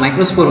பார்த்தீங்களா.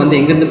 மைக்ரோஸ்போர் வந்து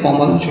எங்கேருந்து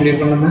ஃபார்ம் ஆகுதுன்னு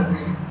சொல்லியிருக்கோம் நம்ம.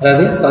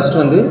 அதாவது ஃபர்ஸ்ட்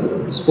வந்து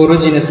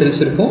ஸ்போரோஜினஸ்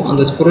செல்ஸ் இருக்கும்.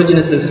 அந்த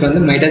ஸ்போரோஜினஸ் செல்ஸில்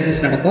வந்து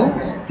மைட்டாசிஸ் நடக்கும்.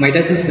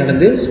 மைட்டாசிஸ்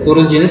நடந்து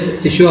ஸ்போரோஜினஸ்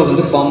டிஷ்யூவாக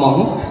வந்து ஃபார்ம்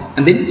ஆகும்.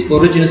 அண்ட் தென்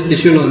ஸ்போரோஜினஸ்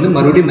டிஷ்யூவில் வந்து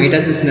மறுபடியும்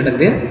மைட்டாசிஸ்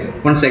நடந்து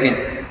ஒன்ஸ் அகைன்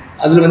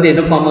அதில் வந்து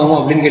என்ன ஃபார்ம் ஆகும்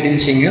அப்படின்னு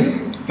கேட்டுச்சிங்க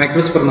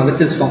மைக்ரோஸ்போர் மதர்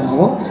செல்ஸ் ஃபார்ம்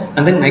ஆகும்.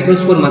 அண்ட் தென்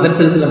மைக்ரோஸ்போர் மதர்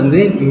செல்ஸில் வந்து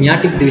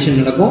மியாட்டிக் டிவிஷன்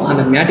நடக்கும்.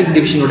 அந்த மியாட்டிக்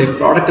டிவிஷனுடைய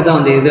ப்ராடக்ட் தான்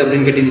வந்து எது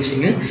அப்படின்னு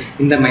கேட்டுச்சிங்க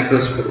இந்த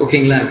மைக்ரோஸ்போர்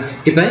ஓகேங்களா.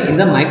 இப்போ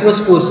இந்த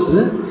மைக்ரோஸ்போர்ஸ்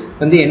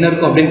வந்து என்ன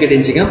இருக்கும் அப்படின்னு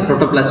கேட்டுச்சிங்க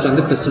புரோட்டோபிளாஸ்ட்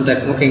வந்து ப்ரெசென்ட்டாக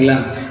இருக்கும் ஓகேங்களா.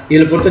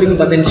 இதில் பொறுத்த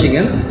வரைக்கும்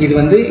பார்த்துச்சிங்க இது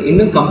வந்து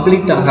இன்னும்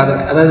கம்ப்ளீட் ஆகாத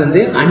அதாவது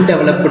வந்து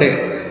அன்டெவலப்டு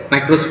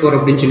மைக்ரோஸ்போர்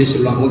அப்படின்னு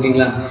சொல்லுவாங்க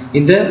ஓகேங்களா.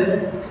 இந்த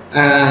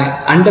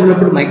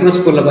அன்டெவலப்டு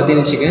மைக்ரோஸ்போரில்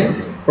பார்த்தீங்கன்னு வச்சுங்க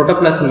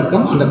புரோட்டோபிளாசம்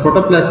இருக்கும். அந்த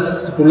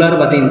புரோட்டோபிளாஸ்க்குள்ளார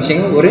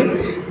பார்த்தீங்கன்னா ஒரு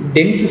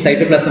டென்ஸ்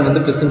சைட்டோபிளாசம்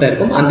வந்து ப்ரெசென்ட்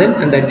ஆயிருக்கும். அண்ட் தென்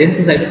அந்த டென்ஸ்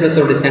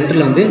சைட்டோபிளாசோட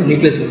சென்டரில் வந்து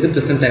நியூக்ளியஸ் வந்து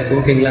ப்ரெசென்ட் ஆயிருக்கும்.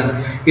 ஓகேங்களா,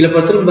 இதில்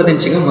பொறுத்தவரைக்கும்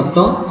பார்த்தீங்கன்னா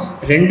மொத்தம்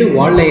 2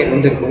 வால் லேயர்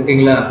வந்து இருக்கும்.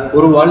 ஓகேங்களா,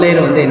 ஒரு வால்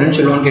லேயர் வந்து என்னன்னு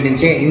சொல்லுவான்னு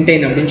கேட்டீங்கன்னா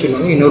இன்டைன் அப்படின்னு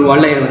சொல்லுவாங்க. இன்னொரு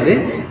வால் லேயர் வந்து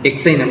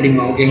எக்ஸைன்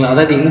அப்படின்பாங்க. ஓகேங்களா,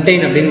 அதாவது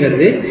இன்டைன்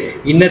அப்படிங்கிறது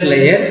inner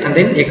layer and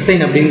then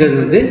exine அப்படிங்கிறது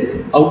வந்து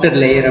அவுட்டர்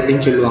லேயர்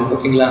அப்படின்னு சொல்லுவாங்க.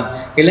 ஓகேங்களா,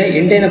 இல்லை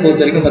இன்டைனை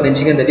பொறுத்த வரைக்கும்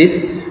பார்த்தீங்கன்னா தட் இஸ்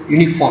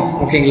யூனிஃபார்ம்.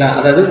 ஓகேங்களா,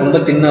 அதாவது ரொம்ப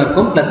தின்னாக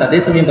இருக்கும். ப்ளஸ் அதே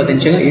சமயம்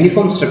பார்த்தீங்கன்னா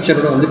யூனிஃபார்ம்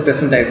ஸ்ட்ரக்சரோட வந்து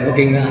ப்ரெசென்ட் ஆகிடும்.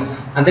 ஓகேங்களா,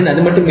 அண்ட் தென்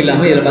அது மட்டும்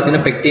இல்லாமல் இதில்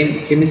பார்த்தீங்கன்னா பெக்டின்,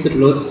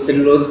 ஹெமிசெல்லுலோஸ்,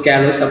 செல்லுலோஸ்,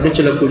 கேலோஸ் அப்படின்னு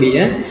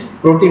சொல்லக்கூடிய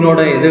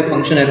ப்ரோட்டீனோட எது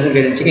ஃபங்க்ஷன் இருக்குன்னு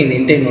கேட்டுச்சுங்க இந்த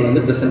இன்டைனோட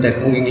வந்து ப்ரெசென்ட்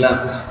ஆகிருக்கும். ஓகேங்களா,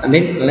 அண்ட்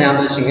தென் நல்லா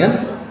ஆரம்பிச்சுங்க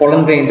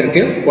பொலன் கிரெயின்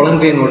இருக்குது. பொலன்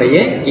கிரெயினுடைய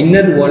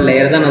இன்னர் வால்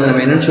லேயர் தான் நம்ம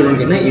என்னென்னு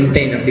சொல்லுவோம்னு கேட்டால்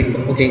இன்டைன்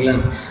அப்படின்போம். ஓகேங்களா,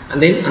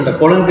 அண்ட் தென் அந்த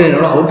பொலன்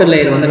கிரெயினோட அவுட்டர்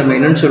லேயர் வந்து நம்ம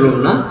என்னென்னு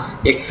சொல்லுவோம்னா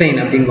எக்ஸைன்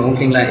அப்படின்போம்.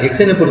 ஓகேங்களா,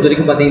 எக்ஸைனை பொறுத்த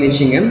வரைக்கும் பார்த்தீங்கன்னு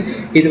வச்சுங்க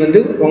இது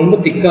வந்து ரொம்ப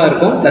திக்காக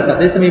இருக்கும். ப்ளஸ்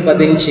அதே சமயம்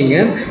பார்த்தீங்கன்னு வச்சுங்க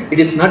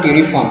இட் இஸ் நாட்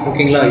யூனிஃபார்ம்.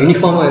 ஓகேங்களா,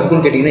 யூனிஃபார்மாக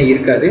இருக்கும்னு கேட்டிங்கன்னா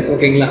இருக்காது.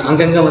 ஓகேங்களா,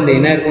 அங்கங்கே வந்து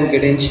என்ன இருக்கும்னு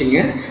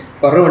கேட்டீங்கன்னு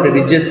ஃபர்ரோ அண்ட்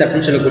ரிட்ஜஸ்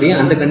அப்படின்னு சொல்லக்கூடிய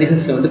அந்த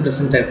கண்டிஷன்ஸில் வந்து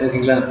ப்ரெசென்ட் ஆயிருக்கும்.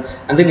 ஓகேங்களா,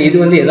 அண்ட் தென் இது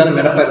வந்து எதாவது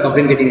மேடப்பாக இருக்கும்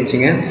அப்படின்னு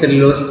கேட்டீங்கன்னு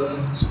செல்லுலோஸ்,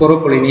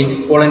 ஸ்போரோபொலினின்,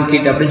 போலன்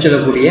கீட் அப்படின்னு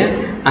சொல்லக்கூடிய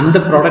அந்த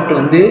ப்ராடக்ட்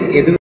வந்து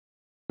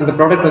அந்த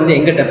ப்ராடக்ட் வந்து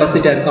எங்கே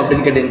டெபாசிட்டாக இருக்கும்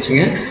அப்படின்னு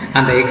கேட்டீங்கன்னு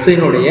அந்த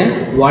எக்ஸைனுடைய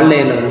வால்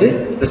லேயரில் வந்து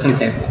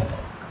ப்ரெசென்ட் ஆயிருக்கும்.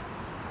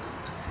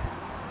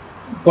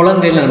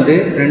 பொலன் கிரெயினில் வந்து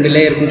 2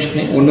 லேயர் இருக்குன்னு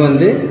சொன்னேன். ஒன்று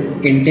வந்து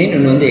இன்டைன்,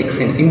 ஒன்று வந்து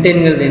எக்ஸைன்.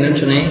 இன்டைன்ங்கிறது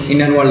என்னன்னு சொன்னேன்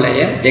இன்னர் வால்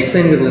லேயர்,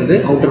 எக்ஸைன்கிறது வந்து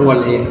அவுட்டர்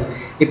வால் லேயர்.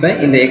 இப்போ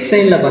இந்த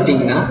எக்ஸைனில்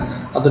பார்த்தீங்கன்னா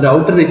அதோட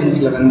அவுட்டர்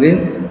ரீஜன்ஸில் வந்து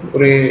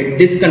ஒரு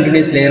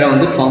டிஸ்கண்டினியூஸ் லேயராக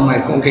வந்து ஃபார்ம்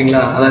ஆயிருக்கும்.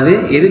 ஓகேங்களா, அதாவது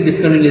எது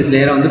டிஸ்கண்டினியூஸ்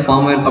லேயராக வந்து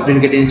ஃபார்ம் ஆயிருக்கும்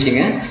அப்படின்னு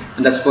கேட்டீங்கன்னு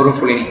அந்த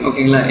ஸ்போரோஃபுலின்.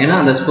 ஓகேங்களா, ஏன்னா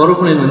அந்த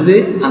ஸ்போரோஃபுலின் வந்து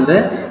அந்த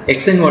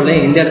எக்ஸைன்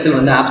வாலில் எந்த இடத்துல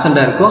வந்து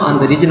ஆப்சென்ட்டாக இருக்கோ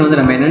அந்த ரீஜன் வந்து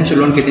நம்ம என்னென்னு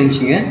சொல்லுவோம்னு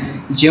கேட்டீங்கன்னு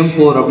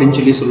ஜெம்போர்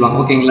அப்படின்னு சொல்லுவாங்க.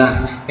 ஓகேங்களா,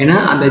 ஏன்னா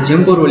அந்த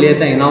ஜெம்போர் வழியாக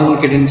தான் என்ன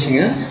ஆகும்னு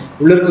கேட்டீங்கன்னு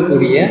உள்ளே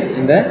இருக்கக்கூடிய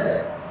அந்த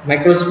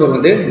மைக்ரோஸ்போர்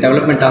வந்து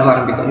டெவலப்மெண்ட் ஆக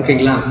ஆரம்பிக்கும்.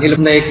 ஓகேங்களா, இதில்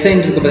இந்த எக்ஸைன்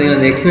இருக்குது பார்த்தீங்கன்னா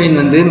அந்த எக்ஸைன்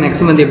வந்து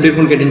மேக்ஸிமம் வந்து எப்படி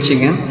இருக்குன்னு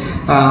கேட்டுச்சிங்க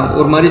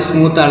ஒரு மாதிரி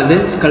ஸ்மூத்தானது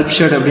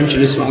ஸ்கல்ப்ஷர்ட் அப்படின்னு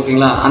சொல்லுவோம்.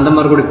 ஓகேங்களா, அந்த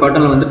மாதிரி கூட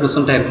பேட்டர்னில் வந்து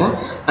ப்ரெசென்ட் ஆயிருக்கும்.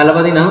 அதில்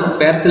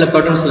பார்த்தீங்கன்னா சில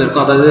பேட்டர்ன்ஸில்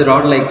இருக்கும். அதாவது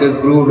ராட் லைக்கு,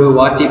 க்ரூடு,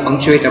 வாட்டி,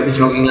 பங்க்சுவேட் அப்படின்னு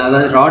சொல்லுவாங்க. ஓகேங்களா,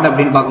 அதாவது ராட்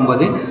அப்படின்னு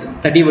பார்க்கும்போது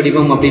தடி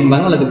வடிவம்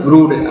அப்படின்பாங்க, அல்லது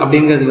க்ரூடு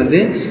அப்படிங்கிறது வந்து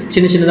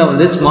சின்ன சின்னதாக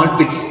வந்து ஸ்மால்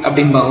பிட்ஸ்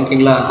அப்படின்பாங்க.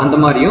 ஓகேங்களா, அந்த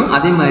மாதிரியும்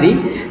அதே மாதிரி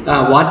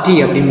வாட்டி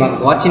அப்படின்பாங்க.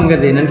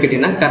 வாட்டிங்கிறது என்னன்னு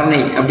கேட்டிங்கன்னா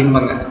கரணை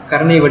அப்படின்பாங்க.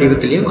 கரணை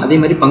வடிவத்திலையும் அதே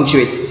மாதிரி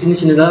பங்க்சுவேட் சின்ன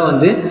சின்னதாக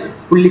வந்து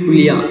புள்ளி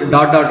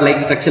புள்ளியாக டாட்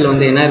லைக் ஸ்ட்ரக்சரில்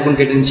வந்து என்ன இருக்குன்னு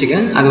கேட்டுச்சுங்க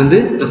அது வந்து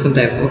ப்ரெசென்ட்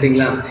ஆயிருக்கும்.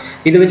 ஓகேங்களா,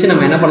 இதை வச்சு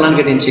நம்ம என்ன பண்ணலாம்னு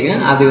கேட்டுச்சுங்க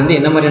அது வந்து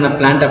என்ன மாதிரியான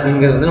பிளான்ட்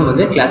அப்படிங்கிறது வந்து நம்ம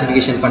வந்து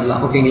கிளாசிஃபிகேஷன்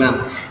பண்ணலாம். ஓகேங்களா,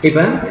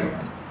 இப்போ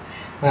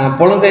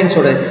பொலன்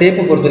கிரெயின்ஸோட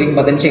ஷேப்பை பொறுத்த வரைக்கும்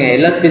பார்த்தீங்கன்னா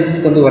எல்லா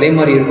ஸ்பீசிஸ்க்கு வந்து ஒரே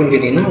மாதிரி இருக்குன்னு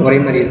கேட்டிங்கன்னா ஒரே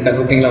மாதிரி இருக்காது.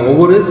 ஓகேங்களா,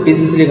 ஒவ்வொரு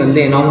ஸ்பீசிஸ்லேயும் வந்து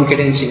என்ன ஆகும்னு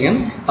கேட்டுச்சுங்க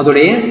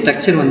அதோடைய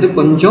ஸ்ட்ரக்சர் வந்து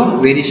கொஞ்சம்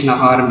வேரியேஷன்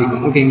ஆக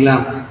ஆரம்பிக்கும். ஓகேங்களா,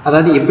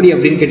 அதாவது எப்படி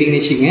அப்படின்னு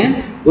கேட்டிங்கன்னு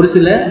ஒரு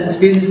சில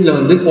ஸ்பீசிஸில்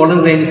வந்து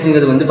பொலன்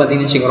கிரெயின்ஸுங்கிறது வந்து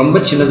பார்த்தீங்கன்னு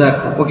ரொம்ப சின்னதாக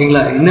இருக்கும்.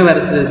 ஓகேங்களா, இன்னும்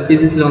வேறு சில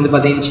ஸ்பீசிஸில் வந்து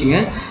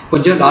பார்த்தீங்கன்னு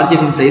கொஞ்சம்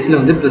லார்ஜர் இன்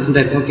சைஸில் வந்து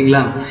ப்ரெசென்ட்டாக இருக்கும்.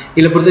 ஓகேங்களா,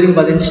 இதில் பொறுத்த வரைக்கும்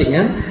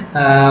பார்த்தீங்கன்னு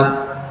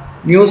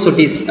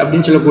நியோசோட்டிஸ்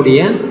அப்படின்னு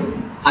சொல்லக்கூடிய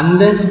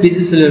அந்த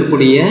ஸ்பீசிஸில்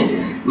இருக்கக்கூடிய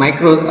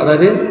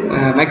அதாவது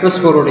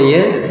மைக்ரோஸ்போருடைய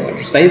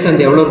சைஸ்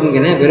வந்து எவ்வளோ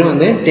இருக்குன்னு வெறும்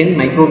வந்து 10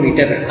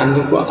 மைக்ரோமீட்டர்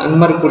அந்த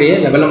மாதிரி கூடிய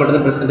லெவலில் மட்டும்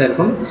தான் ப்ரெசென்ட்டாக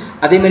இருக்கும்.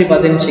 அதே மாதிரி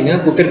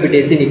பார்த்தீங்கன்னு குக்கர்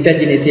பிட்டேசி,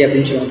 நிக்டாஜினேசி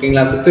அப்படின்னு சொல்லுவாங்க.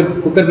 ஓகேங்களா,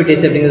 குக்கர்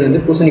பிட்டேசி அப்படிங்கிறது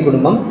வந்து பூசணி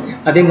குடும்பம்.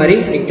 அதே மாதிரி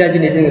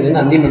நிக்டாஜினேசிங்கிறது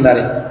வந்து அந்தி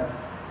மந்தாரை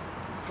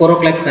 4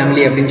 o'clock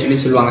ஃபேமிலி அப்படின்னு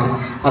சொல்லுவாங்க.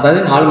 அதாவது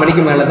 4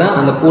 மணிக்கு மேலே தான்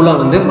அந்த பூலாம்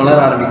வந்து மலர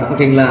ஆரம்பிக்கும்.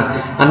 ஓகேங்களா,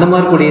 அந்த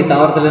மாதிரி கூடிய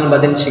தாவரத்துலன்னு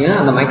பார்த்தீங்கன்னு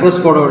அந்த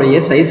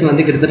மைக்ரோஸ்போரோடைய சைஸ்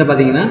வந்து கிட்டத்தட்ட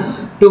பார்த்தீங்கன்னா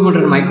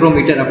 200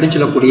 மைக்ரோமீட்டர் அப்படின்னு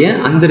சொல்லக்கூடிய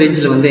அந்த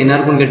ரேஞ்சில் வந்து என்ன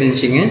இருக்குன்னு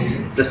கேட்டுச்சுங்க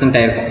ப்ரெசென்ட்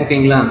ஆயிருக்கும்.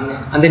 ஓகேங்களா,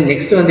 அந்த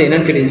நெக்ஸ்ட் வந்து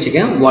என்னன்னு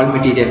கேட்டுச்சுங்க வால்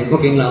மெட்டீரியல்.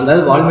 ஓகேங்களா,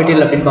 அதாவது வால்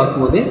மெட்டீரியல் அப்படின்னு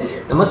பார்க்கும்போது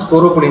நம்ம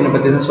ஸ்போரோபொலினை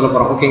பற்றி தான் சொல்ல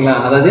போகிறோம். ஓகேங்களா,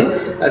 அதாவது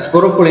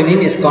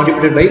sporopollenin is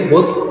contributed by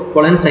both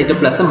pollen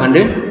cytoplasm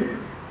and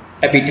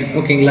epithet.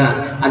 ஓகேங்களா,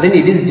 and then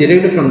it is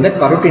derived from the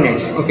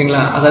carotenoids.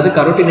 ஓகேங்களா, அதாவது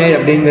carotenoid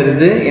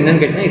அப்படிங்கிறது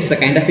என்னன்னு கேட்டால் it's a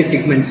kind of a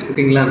pigments.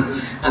 ஓகேங்களா,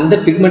 அந்த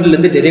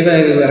பிக்மெண்ட்லேருந்து டெரிவ்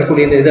ஆகி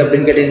வரக்கூடிய இது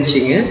அப்படின்னு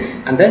கேட்டுச்சிங்க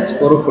அந்த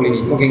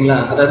ஸ்போரோபொலினின். ஓகேங்களா,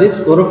 அதாவது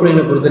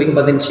ஸ்போரோபொலினை பொறுத்த வரைக்கும்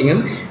பார்த்துச்சிங்க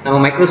நம்ம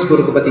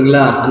மைக்ரோஸ்போருக்கு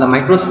பார்த்தீங்களா அந்த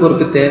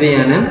மைக்ரோஸ்போருக்கு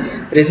தேவையான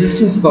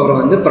ரெசிஸ்டன்ஸ் பவரை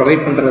வந்து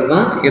ப்ரொவைட் பண்ணுறது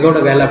தான் எதோட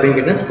வேலை அப்படின்னு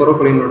கேட்டால்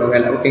ஸ்போரோபொலினோட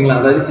வேலை. ஓகேங்களா,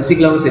 அதாவது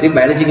ஃபிசிக்கலாகவும் சரி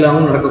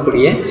பயாலஜிக்கலாகவும்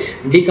நடக்கக்கூடிய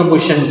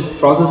டீகம்போசிஷன்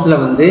ப்ராசஸில்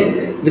வந்து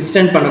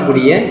டிஸ்டன்ட்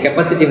பண்ணக்கூடிய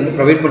கெப்பாசிட்டி வந்து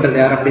ப்ரொவைட் பண்ணுறது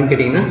யார் அப்படின்னு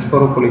கேட்டிங்கன்னா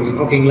ஸ்போரோபொலின்.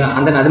 ஓகேங்களா,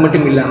 அந்த அது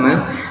மட்டும் இல்லாமல்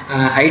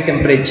ஹை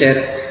டெம்பரேச்சர்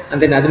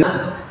அண்ட் தென் அது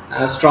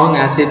strong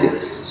acid,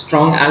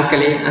 strong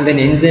alkali and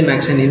then enzyme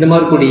action இந்த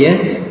மாதிரி கூடிய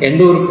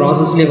எந்த ஒரு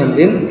ப்ராசஸ்லேயும்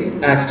வந்து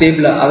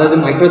ஸ்டேபிளாக அதாவது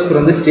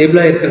மைக்ரோஸ்போர் வந்து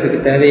ஸ்டேபிளாக இருக்கிறதுக்கு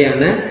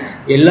தேவையான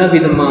எல்லா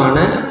விதமான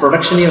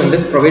ப்ரொடக்ஷனையும் வந்து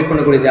ப்ரொவைட்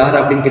பண்ணக்கூடியது யார்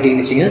அப்படின்னு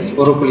கேட்டிங்கன்னு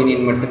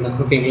ஸ்போரோபொலினின் மட்டும்தான்.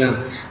 ஓகேங்களா,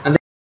 அந்த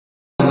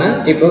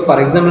இப்போ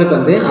ஃபார் எக்ஸாம்பிளுக்கு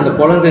வந்து அந்த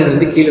போலன் கிரெயின்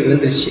வந்து கீழே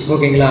விழுந்துருச்சு.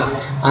 ஓகேங்களா,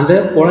 அந்த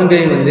போலன்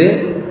கிரெயின் வந்து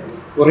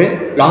ஒரு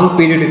லாங்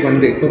பீரியடுக்கு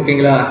வந்து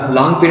ஓகேங்களா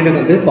லாங்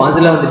பீரியடுக்கு வந்து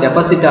ஃபாசிலாக வந்து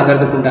டெபாசிட்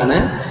ஆகிறதுக்கு உண்டான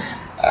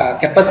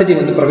கெப்பாசிட்டி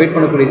வந்து ப்ரொவைட்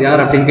பண்ணக்கூடியது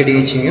யார் அப்படின்னு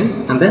கேட்டீங்கன்னு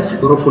அந்த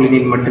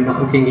ஸ்போரோபோலினின் மட்டும்தான்.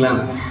 ஓகேங்களா.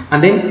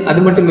 அண்ட் தென் அது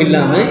மட்டும்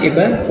இல்லாமல்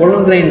இப்போ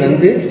போலன் கிரைன்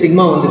வந்து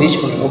ஸ்டிக்மா வந்து ரீச்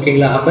பண்ணும்.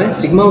 ஓகேங்களா. அப்போ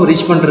ஸ்டிக்மாவை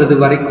ரீச் பண்ணுறது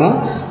வரைக்கும்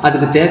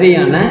அதுக்கு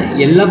தேவையான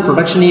எல்லா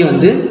ப்ரொடக்ஷனையும்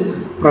வந்து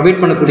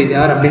ப்ரொவைட் பண்ணக்கூடியது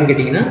யார் அப்படின்னு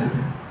கேட்டிங்கன்னா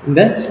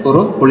இந்த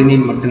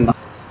ஸ்போரோபோலினின்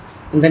மட்டும்தான்.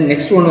 அண்ட் தென்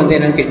நெக்ஸ்ட் ஒன் வந்து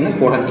என்னென்னு கேட்டிங்கன்னா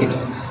போலன் கீட்.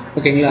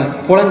 ஓகேங்களா.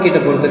 போலன்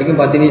கீட்டை பொறுத்த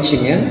வரைக்கும் பார்த்தீங்கன்னு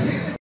வச்சுங்க,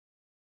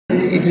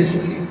 it is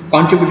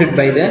contributed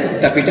by the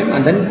tapetum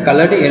and then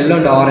colored yellow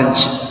and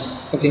orange.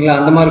 ஓகேங்களா.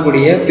 அந்த மாதிரி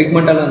கூடிய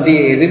பிக்மெண்டால் வந்து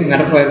எது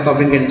மெடப்பாக இருக்கும்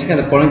அப்படின்னு கேட்டுச்சு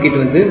அந்த போலன் கீட்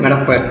வந்து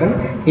மெடப்பாக இருக்கும்.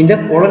 இந்த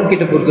போலன்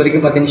கீட்டை பொறுத்த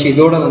வரைக்கும்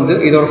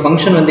பார்த்தீங்கன்னா இதோட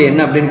ஃபங்க்ஷன் வந்து என்ன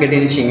அப்படின்னு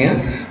கேட்டீங்கன்னு,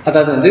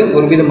 அதாவது வந்து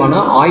ஒரு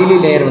விதமான ஆயிலி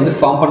லேயர் வந்து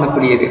ஃபார்ம்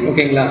பண்ணக்கூடியது.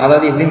 ஓகேங்களா.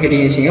 அதாவது எப்படின்னு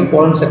கேட்டீங்கன்னு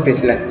போலன்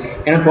சர்ஃபேஸில்,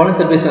 ஏன்னா போலன்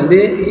சர்ஃபேஸ் வந்து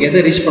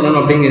எதை ரீச் பண்ணணும்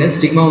அப்படிங்கிறது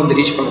ஸ்டிக்மா வந்து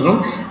ரீச் பண்ணணும்.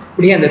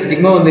 அப்படியே அந்த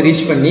ஸ்டிக்மா வந்து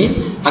ரீச் பண்ணி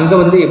அங்கே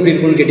வந்து எப்படி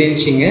இருக்குன்னு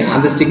கேட்டீங்கன்னு,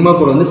 அந்த ஸ்டிக்மா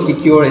கூட வந்து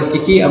ஸ்டிக்கி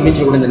அப்படின்னு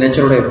சொல்லக்கூடிய இந்த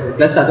நேச்சரோட இருக்கும்.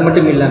 ப்ளஸ் அது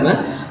மட்டும் இல்லாமல்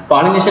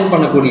பாலினேஷன்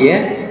பண்ணக்கூடிய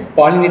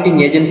பாலினேட்டிங்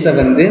ஏஜென்ட்ஸை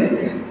வந்து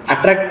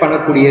அட்ராக்ட்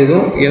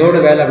பண்ணக்கூடியதும் எதோட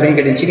வேலை அப்படின்னு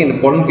கேட்டுச்சு இந்த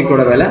போலன்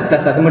கிட்டோட வேலை.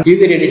 ப்ளஸ் அது மட்டும்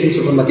யூவி ரேடியேஷன்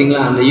சொல்கிறோம்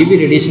பார்த்தீங்களா, அந்த யூவி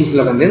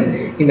ரேடியேஷன்ஸில் வந்து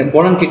இந்த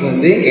போலன் கிட்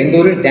வந்து எந்த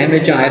ஒரு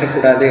டேமேஜும்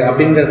ஆயிடக்கூடாது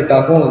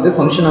அப்படிங்கிறதுக்காகவும் வந்து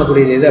ஃபங்க்ஷன்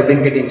ஆகக்கூடியது எது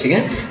அப்படின்னு கேட்டுச்சுங்க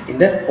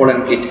இந்த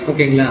போலன் கிட்.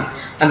 ஓகேங்களா.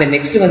 அந்த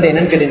நெக்ஸ்ட் வந்து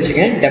என்னன்னு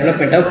கேட்டுச்சுங்க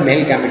டெவலப்மெண்ட் ஆஃப்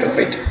மேல்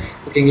கேமிட்டோஃபைட்.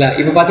 ஓகேங்களா.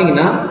 இப்போ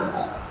பார்த்தீங்கன்னா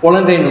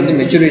போலன் கிரைன் வந்து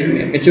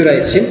மெச்சூர்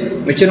ஆயிடுச்சு.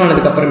 மெச்சூர்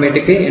ஆனதுக்கு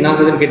அப்புறமேட்டுக்கு என்ன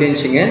ஆகுதுன்னு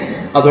கேட்டுச்சுங்க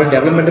அதோட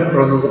டெவலப்மெண்ட்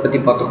ப்ராசஸை பற்றி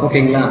பார்த்தோம்.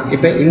 ஓகேங்களா.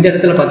 இப்போ இந்த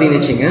இடத்துல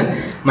பார்த்தீங்கன்னு வச்சுங்க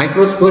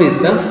microspore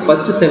is the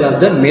first sell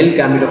of the மேல்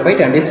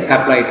gametophyte and is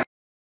haploid.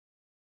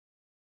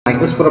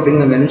 Microspore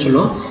அப்படின்னு நம்ம என்ன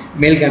சொல்லுவோம்,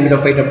 மேல்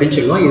கேமிட்டோஃபைட் அப்படின்னு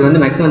சொல்லுவோம். இது வந்து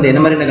மேக்ஸிமம் வந்து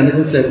என்ன மாதிரியான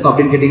கண்டிஷன்ஸில் இருக்கும்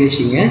அப்படின்னு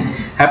கேட்டீங்கன்னு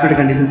ஹேப்ளாய்ட்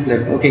கண்டிஷன்ஸில்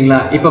இருக்கும். ஓகேங்களா.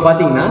 இப்போ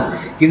பார்த்தீங்கன்னா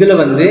இதில்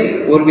வந்து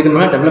ஒரு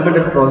விதமான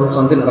டெவலப்மெண்ட் ப்ராசஸ்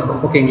வந்து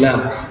நடக்கும். ஓகேங்களா.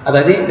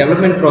 அதாவது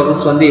டெவலப்மெண்ட்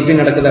ப்ராசஸ் வந்து எப்படி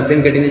நடக்குது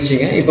அப்படின்னு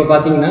கேட்டீங்கன்னு இப்போ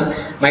பார்த்தீங்கன்னா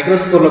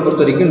மைக்ரோஸ்போரில்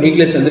பொறுத்த வரைக்கும்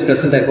நியூக்ளியஸ் வந்து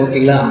ப்ரெசென்ட் ஆகும்.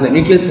 ஓகேங்களா. அந்த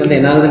நியூக்ளியஸ் வந்து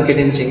என்ன ஆகுதுன்னு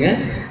கேட்டீங்கன்னு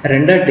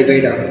ரெண்டாக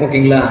டிவைட் ஆகும்.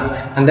 ஓகேங்களா.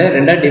 அந்த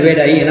ரெண்டாக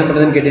டிவைட் ஆகி என்ன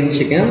பண்ணுறதுன்னு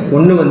கேட்டீங்கன்னு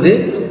ஒன்று வந்து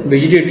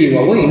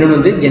வெஜிடேட்டிவாகவும் இன்னொன்று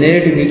வந்து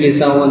ஜெனரேட்டிவ்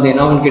நியூக்ளியஸாகவும் வந்து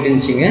என்ன ஆகும்னு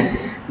கேட்டீங்கன்னு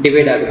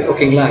டிவைட் ஆகுது.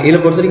 ஓகேங்களா.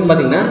 இதில் பொறுத்த வரைக்கும்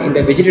பார்த்தீங்கன்னா இந்த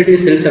வெஜிடேட்டிவ்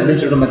செல்ஸ்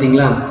அப்படின்னு சொல்கிறோம்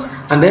பார்த்தீங்களா,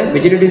 அந்த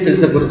வெஜிடேட்டிவ்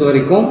செல்ஸை பொறுத்த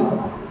வரைக்கும்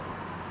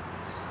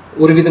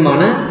ஒரு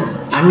விதமான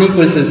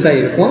அன்ஈக்குவல் செல்ஸாக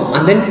இருக்கும்.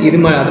 அண்ட் தென்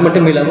அது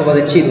மட்டும் இல்லாமல்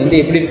பார்த்துச்சு இது வந்து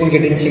எப்படி இருக்கும்னு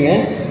கேட்டுச்சுங்க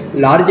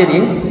லார்ஜர்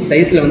இன்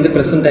சைஸில் வந்து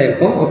ப்ரெசென்ட்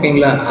ஆகிருக்கும்.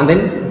 ஓகேங்களா. And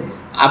then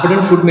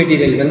abundant food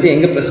material வந்து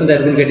எங்கே ப்ரெசென்ட்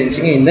ஆகிருக்குன்னு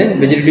கேட்டுச்சுங்க இந்த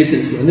வெஜிடேட்டிவ்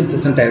செல்ஸில் வந்து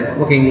ப்ரெசென்ட் ஆகிருக்கும்.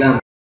 ஓகேங்களா.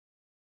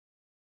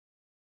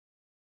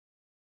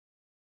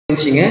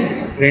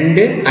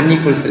 ரெண்டு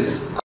அன்ஈக்குவல் செல்ஸ்,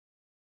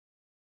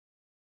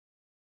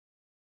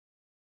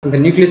 அந்த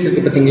நியூக்ளியஸ்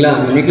இருக்குது பார்த்தீங்களா,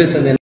 அந்த நியூக்ளியஸ்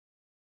வந்து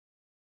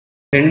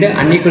ரெண்டு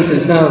அன்ஈக்குவல்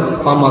செல்ஸாக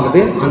ஃபார்ம்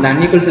ஆகுது. அந்த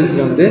அன்ஈக்குவல்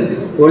செல்ஸில் வந்து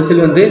ஒரு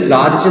செல் வந்து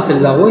லார்ஜ்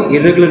செல்ஸாகவும்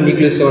இர்ரெகுலர்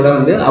நியூக்ளியஸோட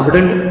வந்து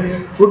அபண்டன்ட்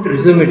ஃபுட்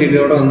ரிசர்வ்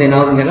மெட்டீரியலோட வந்து என்ன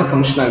ஆகுதுன்னா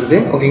ஃபங்க்ஷன் ஆகுது.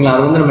 ஓகேங்களா.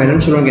 அது வந்து நம்ம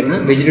என்னென்னு சொல்லுவோம்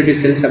கேட்டால் வெஜிடேட்டிவ்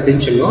செல்ஸ்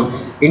அப்படின்னு சொல்லுவோம்.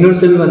 இன்னொரு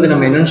செல் வந்து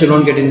நம்ம என்னென்னு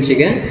சொல்லுவோம்னு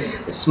கேட்டுச்சுங்க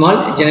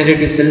ஸ்மால்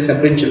ஜெனரேட்டிவ் செல்ஸ்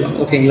அப்படின்னு சொல்லுவோம்.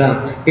 ஓகேங்களா.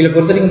 இதில்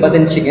பொறுத்த வரைக்கும்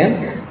பார்த்துச்சுங்க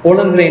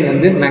போலன் கிரைன்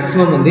வந்து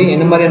மேக்ஸிமம் வந்து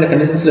என்ன மாதிரியான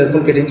கண்டிஷன்ஸில்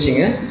இருக்குன்னு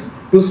கேட்டுச்சுங்க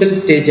டூ செல்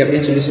ஸ்டேஜ்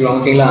அப்படின்னு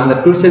சொல்லுவாங்க. ஓகேங்களா. அந்த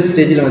டூ செல்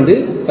ஸ்டேஜில் வந்து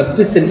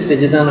ஃபஸ்ட்டு செல்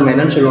ஸ்டேஜ் தான் நம்ம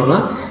என்னென்னு சொல்லுவோம்னா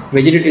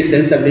வெஜிடேட்டிவ்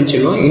செல்ஸ் அப்படின்னு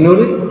சொல்லுவோம்.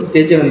 இன்னொரு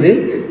ஸ்டேஜை வந்து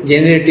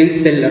ஜெனரேட்டிவ்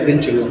செல்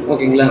அப்படின்னு சொல்லுவோம்.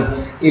 ஓகேங்களா.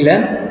 இல்லை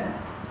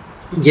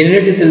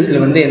ஜெனரேட்டிவ்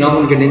செல்ஸில் வந்து என்ன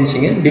ஆகும்னு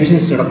கேட்டுச்சுங்க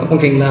டிவிஷன்ஸ் நடக்கும்.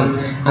 ஓகேங்களா.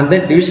 அந்த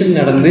டிவிஷன்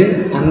நடந்து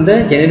அந்த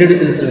ஜெனரேட்டிவ்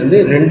செல்ஸில் வந்து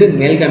ரெண்டு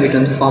மேல் கேமிட்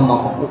வந்து ஃபார்ம்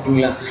ஆகும்.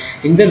 ஓகேங்களா.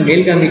 இந்த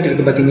மேல் கேமிட்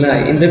இருக்குது பார்த்தீங்களா,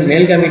 இந்த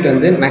மேல் கேமிட்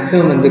வந்து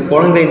மேக்ஸிமம் வந்து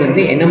போலன் கிரைன்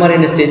வந்து என்ன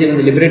மாதிரியான ஸ்டேஜில்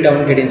வந்து லிபரேட்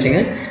ஆகும்னு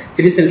கேட்டுச்சுங்க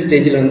 3 செல்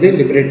ஸ்டேஜில் வந்து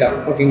லிபரேட்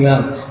ஆகும். ஓகேங்களா.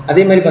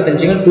 அதே மாதிரி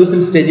பார்த்துச்சுங்க 2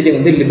 செல் ஸ்டேஜில்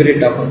வந்து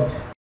லிபரேட் ஆகும்.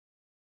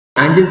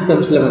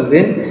 ஆஞ்சியோஸ்பெர்ம்ஸில் வந்து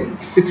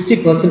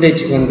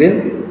 60% வந்து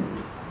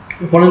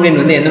போலன் கிரைன்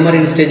வந்து என்ன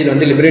மாதிரி ஸ்டேஜில்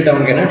வந்து லிபரேட்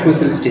ஆகும் கேட்டால் 2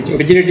 செல் stage,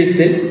 vegetative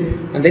sell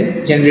and then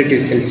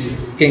generative cells.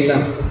 ஓகேங்களா.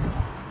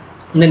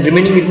 தென்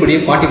ரிமைனிங் இருக்கக்கூடிய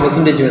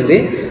 40% வந்து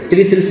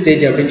 3 செல்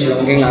ஸ்டேஜ் அப்படின்னு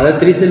சொல்லுவாங்க. ஓகேங்களா. அதாவது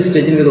 3 செல்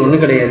ஸ்டேஜுங்கிறது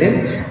ஒன்றும் கிடையாது,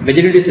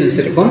 வெஜிடேட்டிவ் செல்ஸ்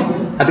இருக்கும்.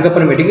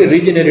 அதுக்கப்புறமேட்டுக்கு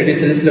ரீஜெனரேட்டிவ்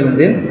செல்ஸில்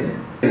வந்து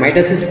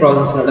மைட்டாசிஸ்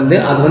ப்ராசஸ் நடந்து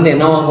அது வந்து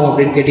என்ன ஆகும்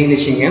அப்படின்னு கேட்டிங்கன்னு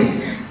வச்சுங்க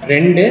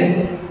ரெண்டு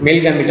மேல்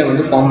கேமிட்டை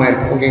வந்து ஃபார்ம்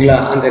ஆயிருக்கும். ஓகேங்களா.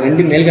 அந்த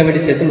ரெண்டு மேல்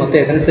கேமிட்டை சேர்த்து மொத்தம்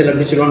எத்தனை செல்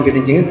அப்படின்னு சொல்லுவான்னு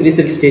கேட்டுச்சிங்க 3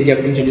 செல் ஸ்டேஜ்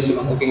அப்படின்னு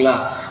சொல்லுவாங்க. ஓகேங்களா.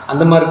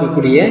 அந்த மாதிரி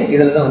இருக்கக்கூடிய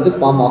இதில் தான் வந்து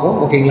ஃபார்ம் ஆகும்.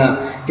 ஓகேங்களா.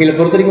 இதில்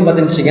பொறுத்த வரைக்கும்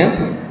பார்த்துச்சுங்க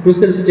 2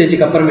 செல்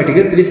ஸ்டேஜுக்கு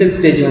அப்புறமேட்டுக்கு 3 செல்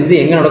ஸ்டேஜ் வந்து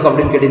எங்கே நடக்கும்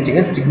அப்படின்னு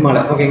கேட்டுச்சிங்க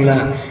ஸ்டிக்மாவில். ஓகேங்களா.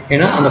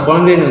 ஏன்னா அந்த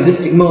போலன் கிரைன் வந்து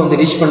ஸ்டிக்மா வந்து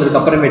ரீச்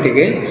பண்ணதுக்கு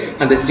அப்புறமேட்டுக்கு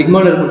அந்த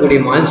ஸ்டிக்மாவில்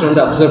இருக்கக்கூடிய மாய்ஸ்டர்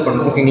வந்து அப்சர்வ்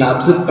பண்ணும். ஓகேங்களா.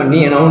 அப்சர்வ் பண்ணி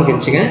என்னாவும்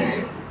கேட்டுச்சிங்க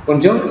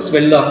கொஞ்சம்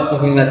ஸ்வெல் ஆகும்.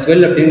 ஓகேங்களா.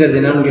 ஸ்வெல் அப்படிங்கிறது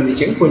என்னன்னு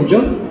கேட்டுச்சிங்க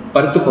கொஞ்சம்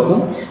பருத்து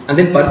போகும்.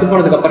 அதே பருத்து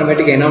போனதுக்கு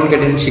அப்புறமேட்டுக்கு என்னன்னு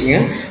கேட்டுச்சிங்க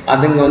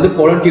அதுங்க வந்து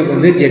போலன் டியூப்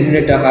வந்து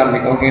ஜெனரேட் ஆக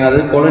ஆரம்பிக்கும். ஓகேங்களா.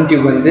 அதாவது போலன்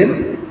டியூப் வந்து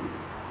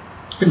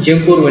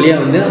ஜெம்போர்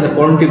வழியாக வந்து அந்த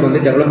போலன் டியூப்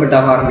வந்து டெவலப்மெண்ட்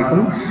ஆக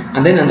ஆரம்பிக்கும்.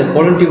 அண்ட் தென் அந்த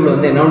போலன் டியூப்ல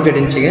வந்து என்னன்னு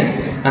கேட்டுச்சிங்க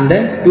அந்த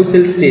 2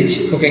 செல் ஸ்டேஜ்.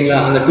 ஓகேங்களா.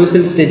 அந்த 2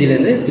 செல்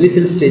ஸ்டேஜ்லேருந்து 3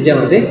 செல் ஸ்டேஜாக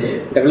வந்து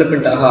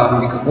டெவலப்மெண்ட் ஆக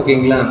ஆரம்பிக்கும்.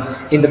 ஓகேங்களா?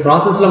 இந்த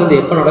ப்ராசஸில் வந்து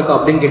எப்போ நடக்கும்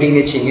அப்படின்னு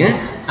கேட்டிங்கன்னு வச்சிங்க,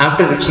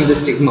 ஆஃப்டர் ரீச்சிங் த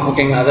ஸ்டிக்மா.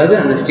 ஓகேங்களா? அதாவது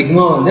அந்த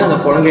ஸ்டிக்மா வந்து அந்த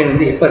பொலங்கைன்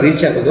வந்து எப்போ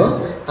ரீச் ஆகுதோ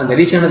அந்த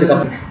ரீச்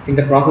ஆனதுக்கப்புறம்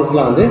இந்த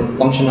ப்ராசஸ்லாம் வந்து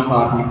ஃபங்க்ஷன் ஆக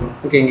ஆரம்பிக்கும்.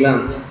 ஓகேங்களா?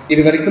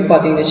 இது வரைக்கும்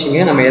பார்த்தீங்கன்னு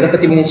வச்சிங்க நம்ம எதை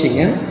பற்றி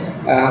வச்சிங்க,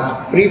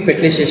 ப்ரீ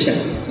ஃபெர்டிலைசேஷன்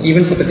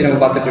ஈவெண்ட்ஸை பற்றி நம்ம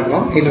பார்த்துட்டு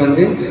இருக்கோம். இதில்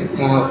வந்து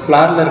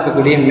ஃப்ளாரில்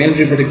இருக்கக்கூடிய மேல்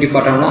ரீப்ரொடக்டிவ்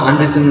பார்ட்டோம்னா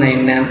ஆண்ட்ரிசம்னா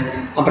என்ன,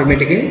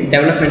 அப்புறமேட்டுக்கு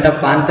டெவலப்மெண்ட்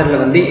ஆஃப்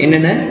ஆந்தரில் வந்து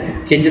என்னென்ன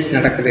சேஞ்சஸ்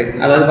நடக்குது.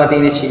 அதாவது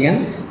பார்த்தீங்கன்னு வச்சிங்க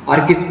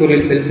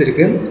ஆர்கிஸ்போரியல் செல்ஸ்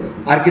இருக்குது.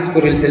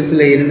 ஆர்கிஸ்போரியல்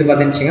செல்ஸில் இருந்து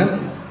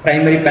பார்த்தீங்கன்னு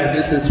பிரைமரி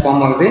பேரண்டல் செல்ஸ்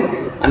ஃபார்ம் ஆகுது.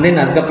 அண்ட் தென்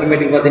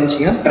அதுக்கப்புறமேட்டுக்கு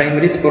பார்த்தீங்கன்னு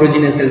பிரைமரி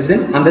ஸ்போரோஜினஸ் செல்ஸ்.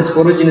 அந்த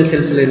ஸ்போரோஜினஸ்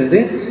செல்ஸில் இருந்து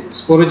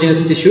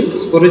ஸ்போரோஜினஸ் டிஷ்யூ,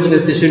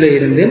 ஸ்போரோஜினஸ் டிஷ்யூவில்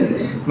இருந்து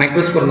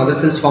மைக்ரோஸ்போர் மதர்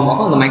செல்ஸ் ஃபார்ம்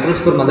ஆகும். அந்த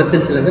மைக்ரோஸ்போர் மதர்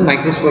செல்ஸ்லேருந்து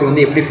மைக்ரோஸ்போர்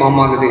வந்து எப்படி ஃபார்ம்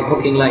ஆகுது.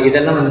 ஓகேங்களா?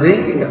 இதெல்லாம் வந்து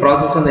இந்த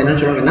ப்ராசஸ் வந்து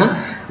என்னென்னு சொல்லுவாங்கன்னா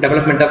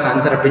டெவலப்மெண்ட் ஆஃப்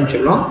ஆந்தர் அப்படின்னு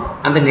சொல்லுவோம்.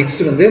 அந்த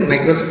நெக்ஸ்ட் வந்து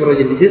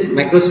மைக்ரோஸ்போரோஜெனிசிஸ்.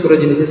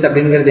 மைக்ரோஸ்போரோஜெனிசிஸ்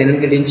அப்படிங்கிறது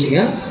என்னன்னு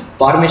கேட்டீங்க,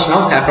 formation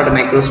of haploid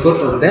microspore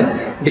from the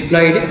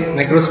diploid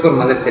microspore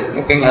mother செல்.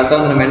 ஓகேங்களா? அதான்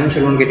வந்து நம்ம என்னன்னு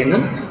சொல்லுவோம்னு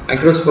கேட்டிங்கன்னா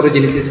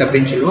மைக்ரோஸ்போரோஜெனிசிஸ்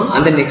அப்படின்னு சொல்லுவோம்.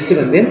 அந்த நெக்ஸ்ட்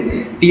வந்து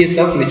டிஎஸ்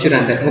ஆஃப் மெச்சூர்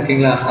ஆந்தர்.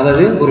 ஓகேங்களா?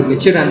 அதாவது ஒரு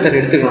மெச்சூர் ஆந்தர்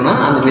எடுத்துக்கணும்னா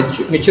அந்த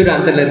மெச்சூர்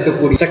ஆந்தரில்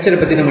இருக்கக்கூடிய ஸ்ட்ரக்சரை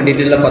பற்றி நம்ம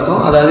டீட்டெயிலாக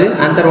பார்த்தோம். அதாவது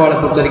ஆந்தர் வாலை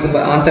பொறுத்த வரைக்கும்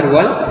anther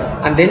wall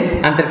and then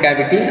anther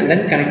cavity and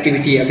then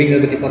connectivity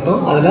அப்படிங்கிறத பற்றி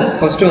பார்த்தோம். அதில்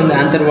ஃபர்ஸ்ட் வந்து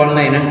ஆந்தர்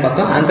வால்னா என்னன்னு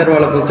பார்த்தோம். ஆந்தர்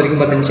வாலை பொறுத்த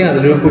வரைக்கும் பார்த்துச்சு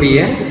அதில் இருக்கக்கூடிய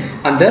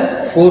அந்த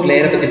 4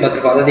 லேயரை பற்றி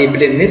பார்த்துருப்போம். அதாவது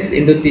எபிடெர்மிஸ்,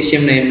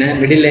 எண்டோதீசியம்னா என்ன,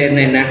 மிடில்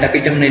லேயர்னா என்ன,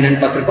 டபிட்டம்னா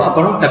என்னன்னு பார்த்துருப்போம்.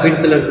 அப்புறம்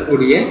டபிட்டத்தில்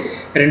இருக்கக்கூடிய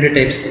 2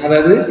 டைப்ஸ்,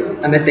 அதாவது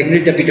அந்த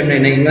செகண்டரி டபிட்டம்னா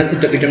என்ன,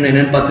 இன்வாசிவ் டபிட்டம்னா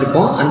என்னன்னு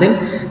பார்த்துருப்போம். அண்ட் தென்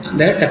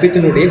அந்த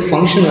டபித்தினுடைய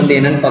ஃபங்க்ஷன் வந்து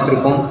என்னன்னு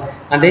பார்த்துருப்போம்.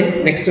 and then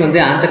next வந்து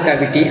anther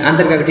cavity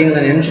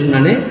என்ன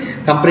சொன்னானே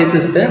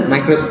comprises the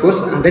microspores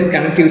and then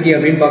connectivity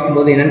அப்படினு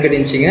பாக்கும்போது என்னன்னு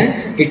கேட்டிங்க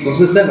it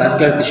possesses the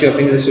vascular tissue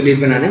அப்படிங்கறது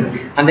சொல்லிருப்பேன் நான்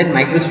and then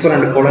microspore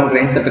and pollen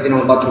grains பத்தி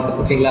நம்ம பார்த்திருப்போம்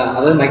ஓகேங்களா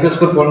அதாவது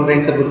microspore pollen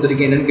grains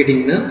பொறுத்தவரைக்கும் என்னன்னு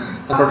கேட்டிங்கன்னா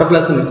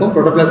protoplasm இருக்கும்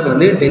protoplasm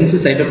வந்து dense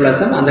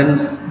cytoplasm and then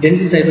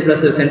dense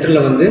cytoplasm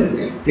சென்டர்ல வந்து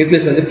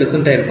நியூக்ளியஸ் வந்து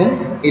பிரசன்ட் ஆயிருக்கும்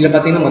இதுல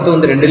பாத்தீங்கன்னா மொத்தம்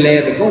வந்து ரெண்டு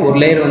லேயர் இருக்கும் ஒரு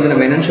லேயர் வந்து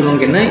நம்ம என்னன்னு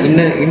சொல்லுவோம்னா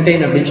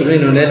இன்டைன் அப்படினு சொல்லுவோம்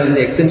இன்னொரு லேயர்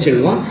வந்து எக்ஸ்டென்ஸ்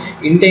சொல்லுவோம்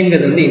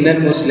இன்டைன்ங்கிறது வந்து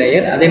இன்னர் மோஸ்ட்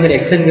லேயர் அதே மாதிரி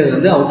எக்ஸ்டென்ங்கிறது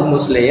வந்து அவுட்டர்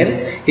மோஸ்ட் லேயர்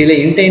இதுல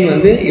இன்டைன்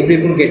வந்து எப்படி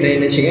இருக்கும்னு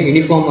கேட்டீங்கன்னா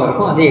யூனிஃபார்மா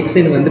இருக்கும் அதே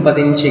எக்ஸ்டென் வந்து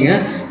பாத்தீங்கன்னா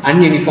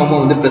அன்யூனிஃபார்மா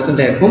வந்து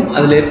பிரசன்ட் ஆயிருக்கும்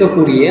அதுல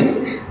இருக்கக்கூடிய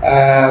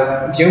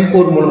ஜெம்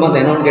போர் மூலமா அந்த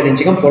என்னன்னு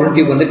கேட்டீங்கன்னா pollen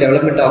tube வந்து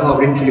டெவலப்மென்ட் ஆகும்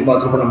அப்படினு சொல்லி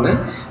பார்த்திருப்போம் நம்ம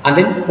and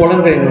then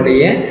pollen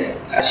grain-உடைய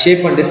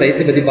shape and size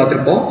பத்தி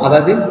பார்த்திருப்போம்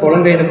அதாவது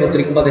pollen grain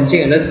பொறுத்தவரைக்கும்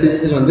பாத்தீங்கன்னா எல்லா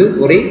ஸ்பீசிஸ்ல வந்து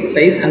ஒரே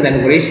சைஸ் and then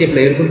ஒரே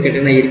ஷேப்ல இருக்கும்னு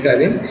கேட்டீங்கன்னா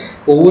இருக்காது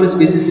ஒவ்வொரு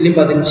ஸ்பீசிஸ்லயும்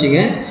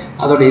பாத்தீங்கன்னா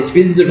அதோட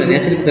ஸ்பீசிஸோட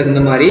நேச்சருக்கு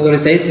தகுந்த மாதிரி அதோட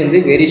சைஸ் வந்து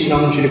வேரியேஷன்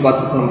ஆகும்னு சொல்லி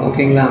பார்த்துருக்கோம்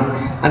ஓகேங்களா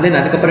and then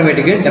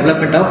அதுக்கப்புறமேட்டுக்கு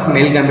development of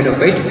male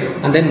gametophyte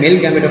and then மேல்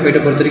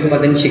கேமெட்டோஃபைட்டை பொறுத்தவரைக்கும்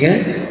பாத்தீங்கன்னா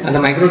அந்த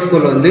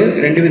மைக்ரோஸ்கோப்ல வந்து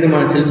ரெண்டு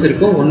விதமான செல்ஸ்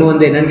இருக்கும் ஒன்று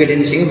வந்து என்னன்னு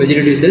கேட்டீங்கன்னா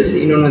வெஜிடேட்டிவ் செல்ஸ்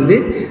இன்னொன்று வந்து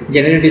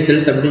ஜெனரேட்டிவ்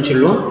செல்ஸ் அப்படின்னு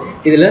சொல்லுவோம்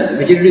இதில்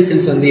வெஜிடேட்டிவ்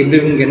செல்ஸ் வந்து எப்படி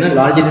இருக்குன்னா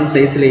லார்ஜர் இன்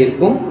சைஸில்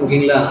இருக்கும்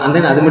ஓகேங்களா and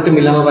then அது மட்டும்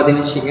இல்லாமல்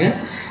பார்த்தீங்கன்னா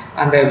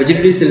அந்த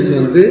வெஜிடேட்டிவ் செல்ஸ்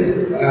வந்து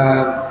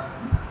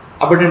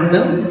abundant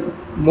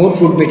மோர்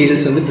ஃபுட்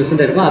மெட்டீரியல்ஸ் வந்து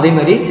ப்ரெசென்ட் இருக்கும் அதே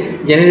மாதிரி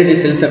ஜெனரேட்டிவ்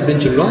செல்ஸ்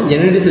அப்படின்னு சொல்லுவோம்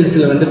ஜெனரேட்டிவ்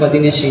செல்ஸில் வந்து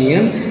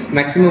பார்த்தீங்கன்னா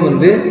மேக்ஸிமம்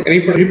வந்து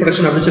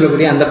ரீப்ரொடக்ஷன் அப்படின்னு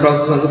சொல்லக்கூடிய அந்த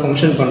ப்ராசஸ் வந்து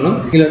ஃபங்க்ஷன் பண்ணும்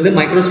இதில் வந்து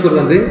மைக்ரோஸ்கோர்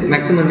வந்து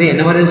மேக்ஸிமம் வந்து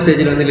என்ன மாதிரி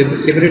ஸ்டேஜில் வந்து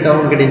லிபரேட்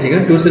ஆகும்னு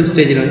கேட்டீங்கன்னா 2 செல்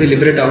ஸ்டேஜில் வந்து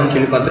லிபரேட் ஆகும்னு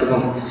சொல்லி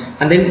பார்த்துருக்கோம்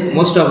and then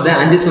most of the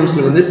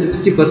ஆஞ்சியோஸ்பர்ம்ஸில் வந்து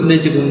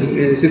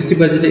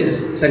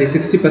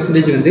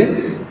 60% வந்து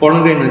pollen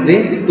grain வந்து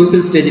 2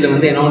 செல் ஸ்டேஜில்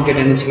வந்து என்ன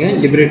கேட்டீங்கன்னா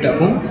லிபரேட்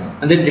ஆகும்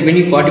and then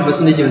remaining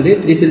 40% வந்து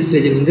 3 செல்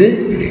ஸ்டேஜில் வந்து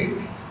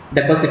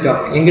டெபாசிட்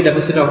ஆகும் எங்கே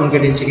டெபாசிட் ஆகும்னு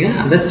கேட்டீங்கன்னா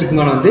அந்த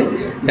ஸ்டிக்மால வந்து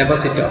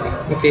டெபாசிட் ஆகும்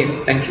ஓகே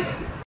தேங்க்யூ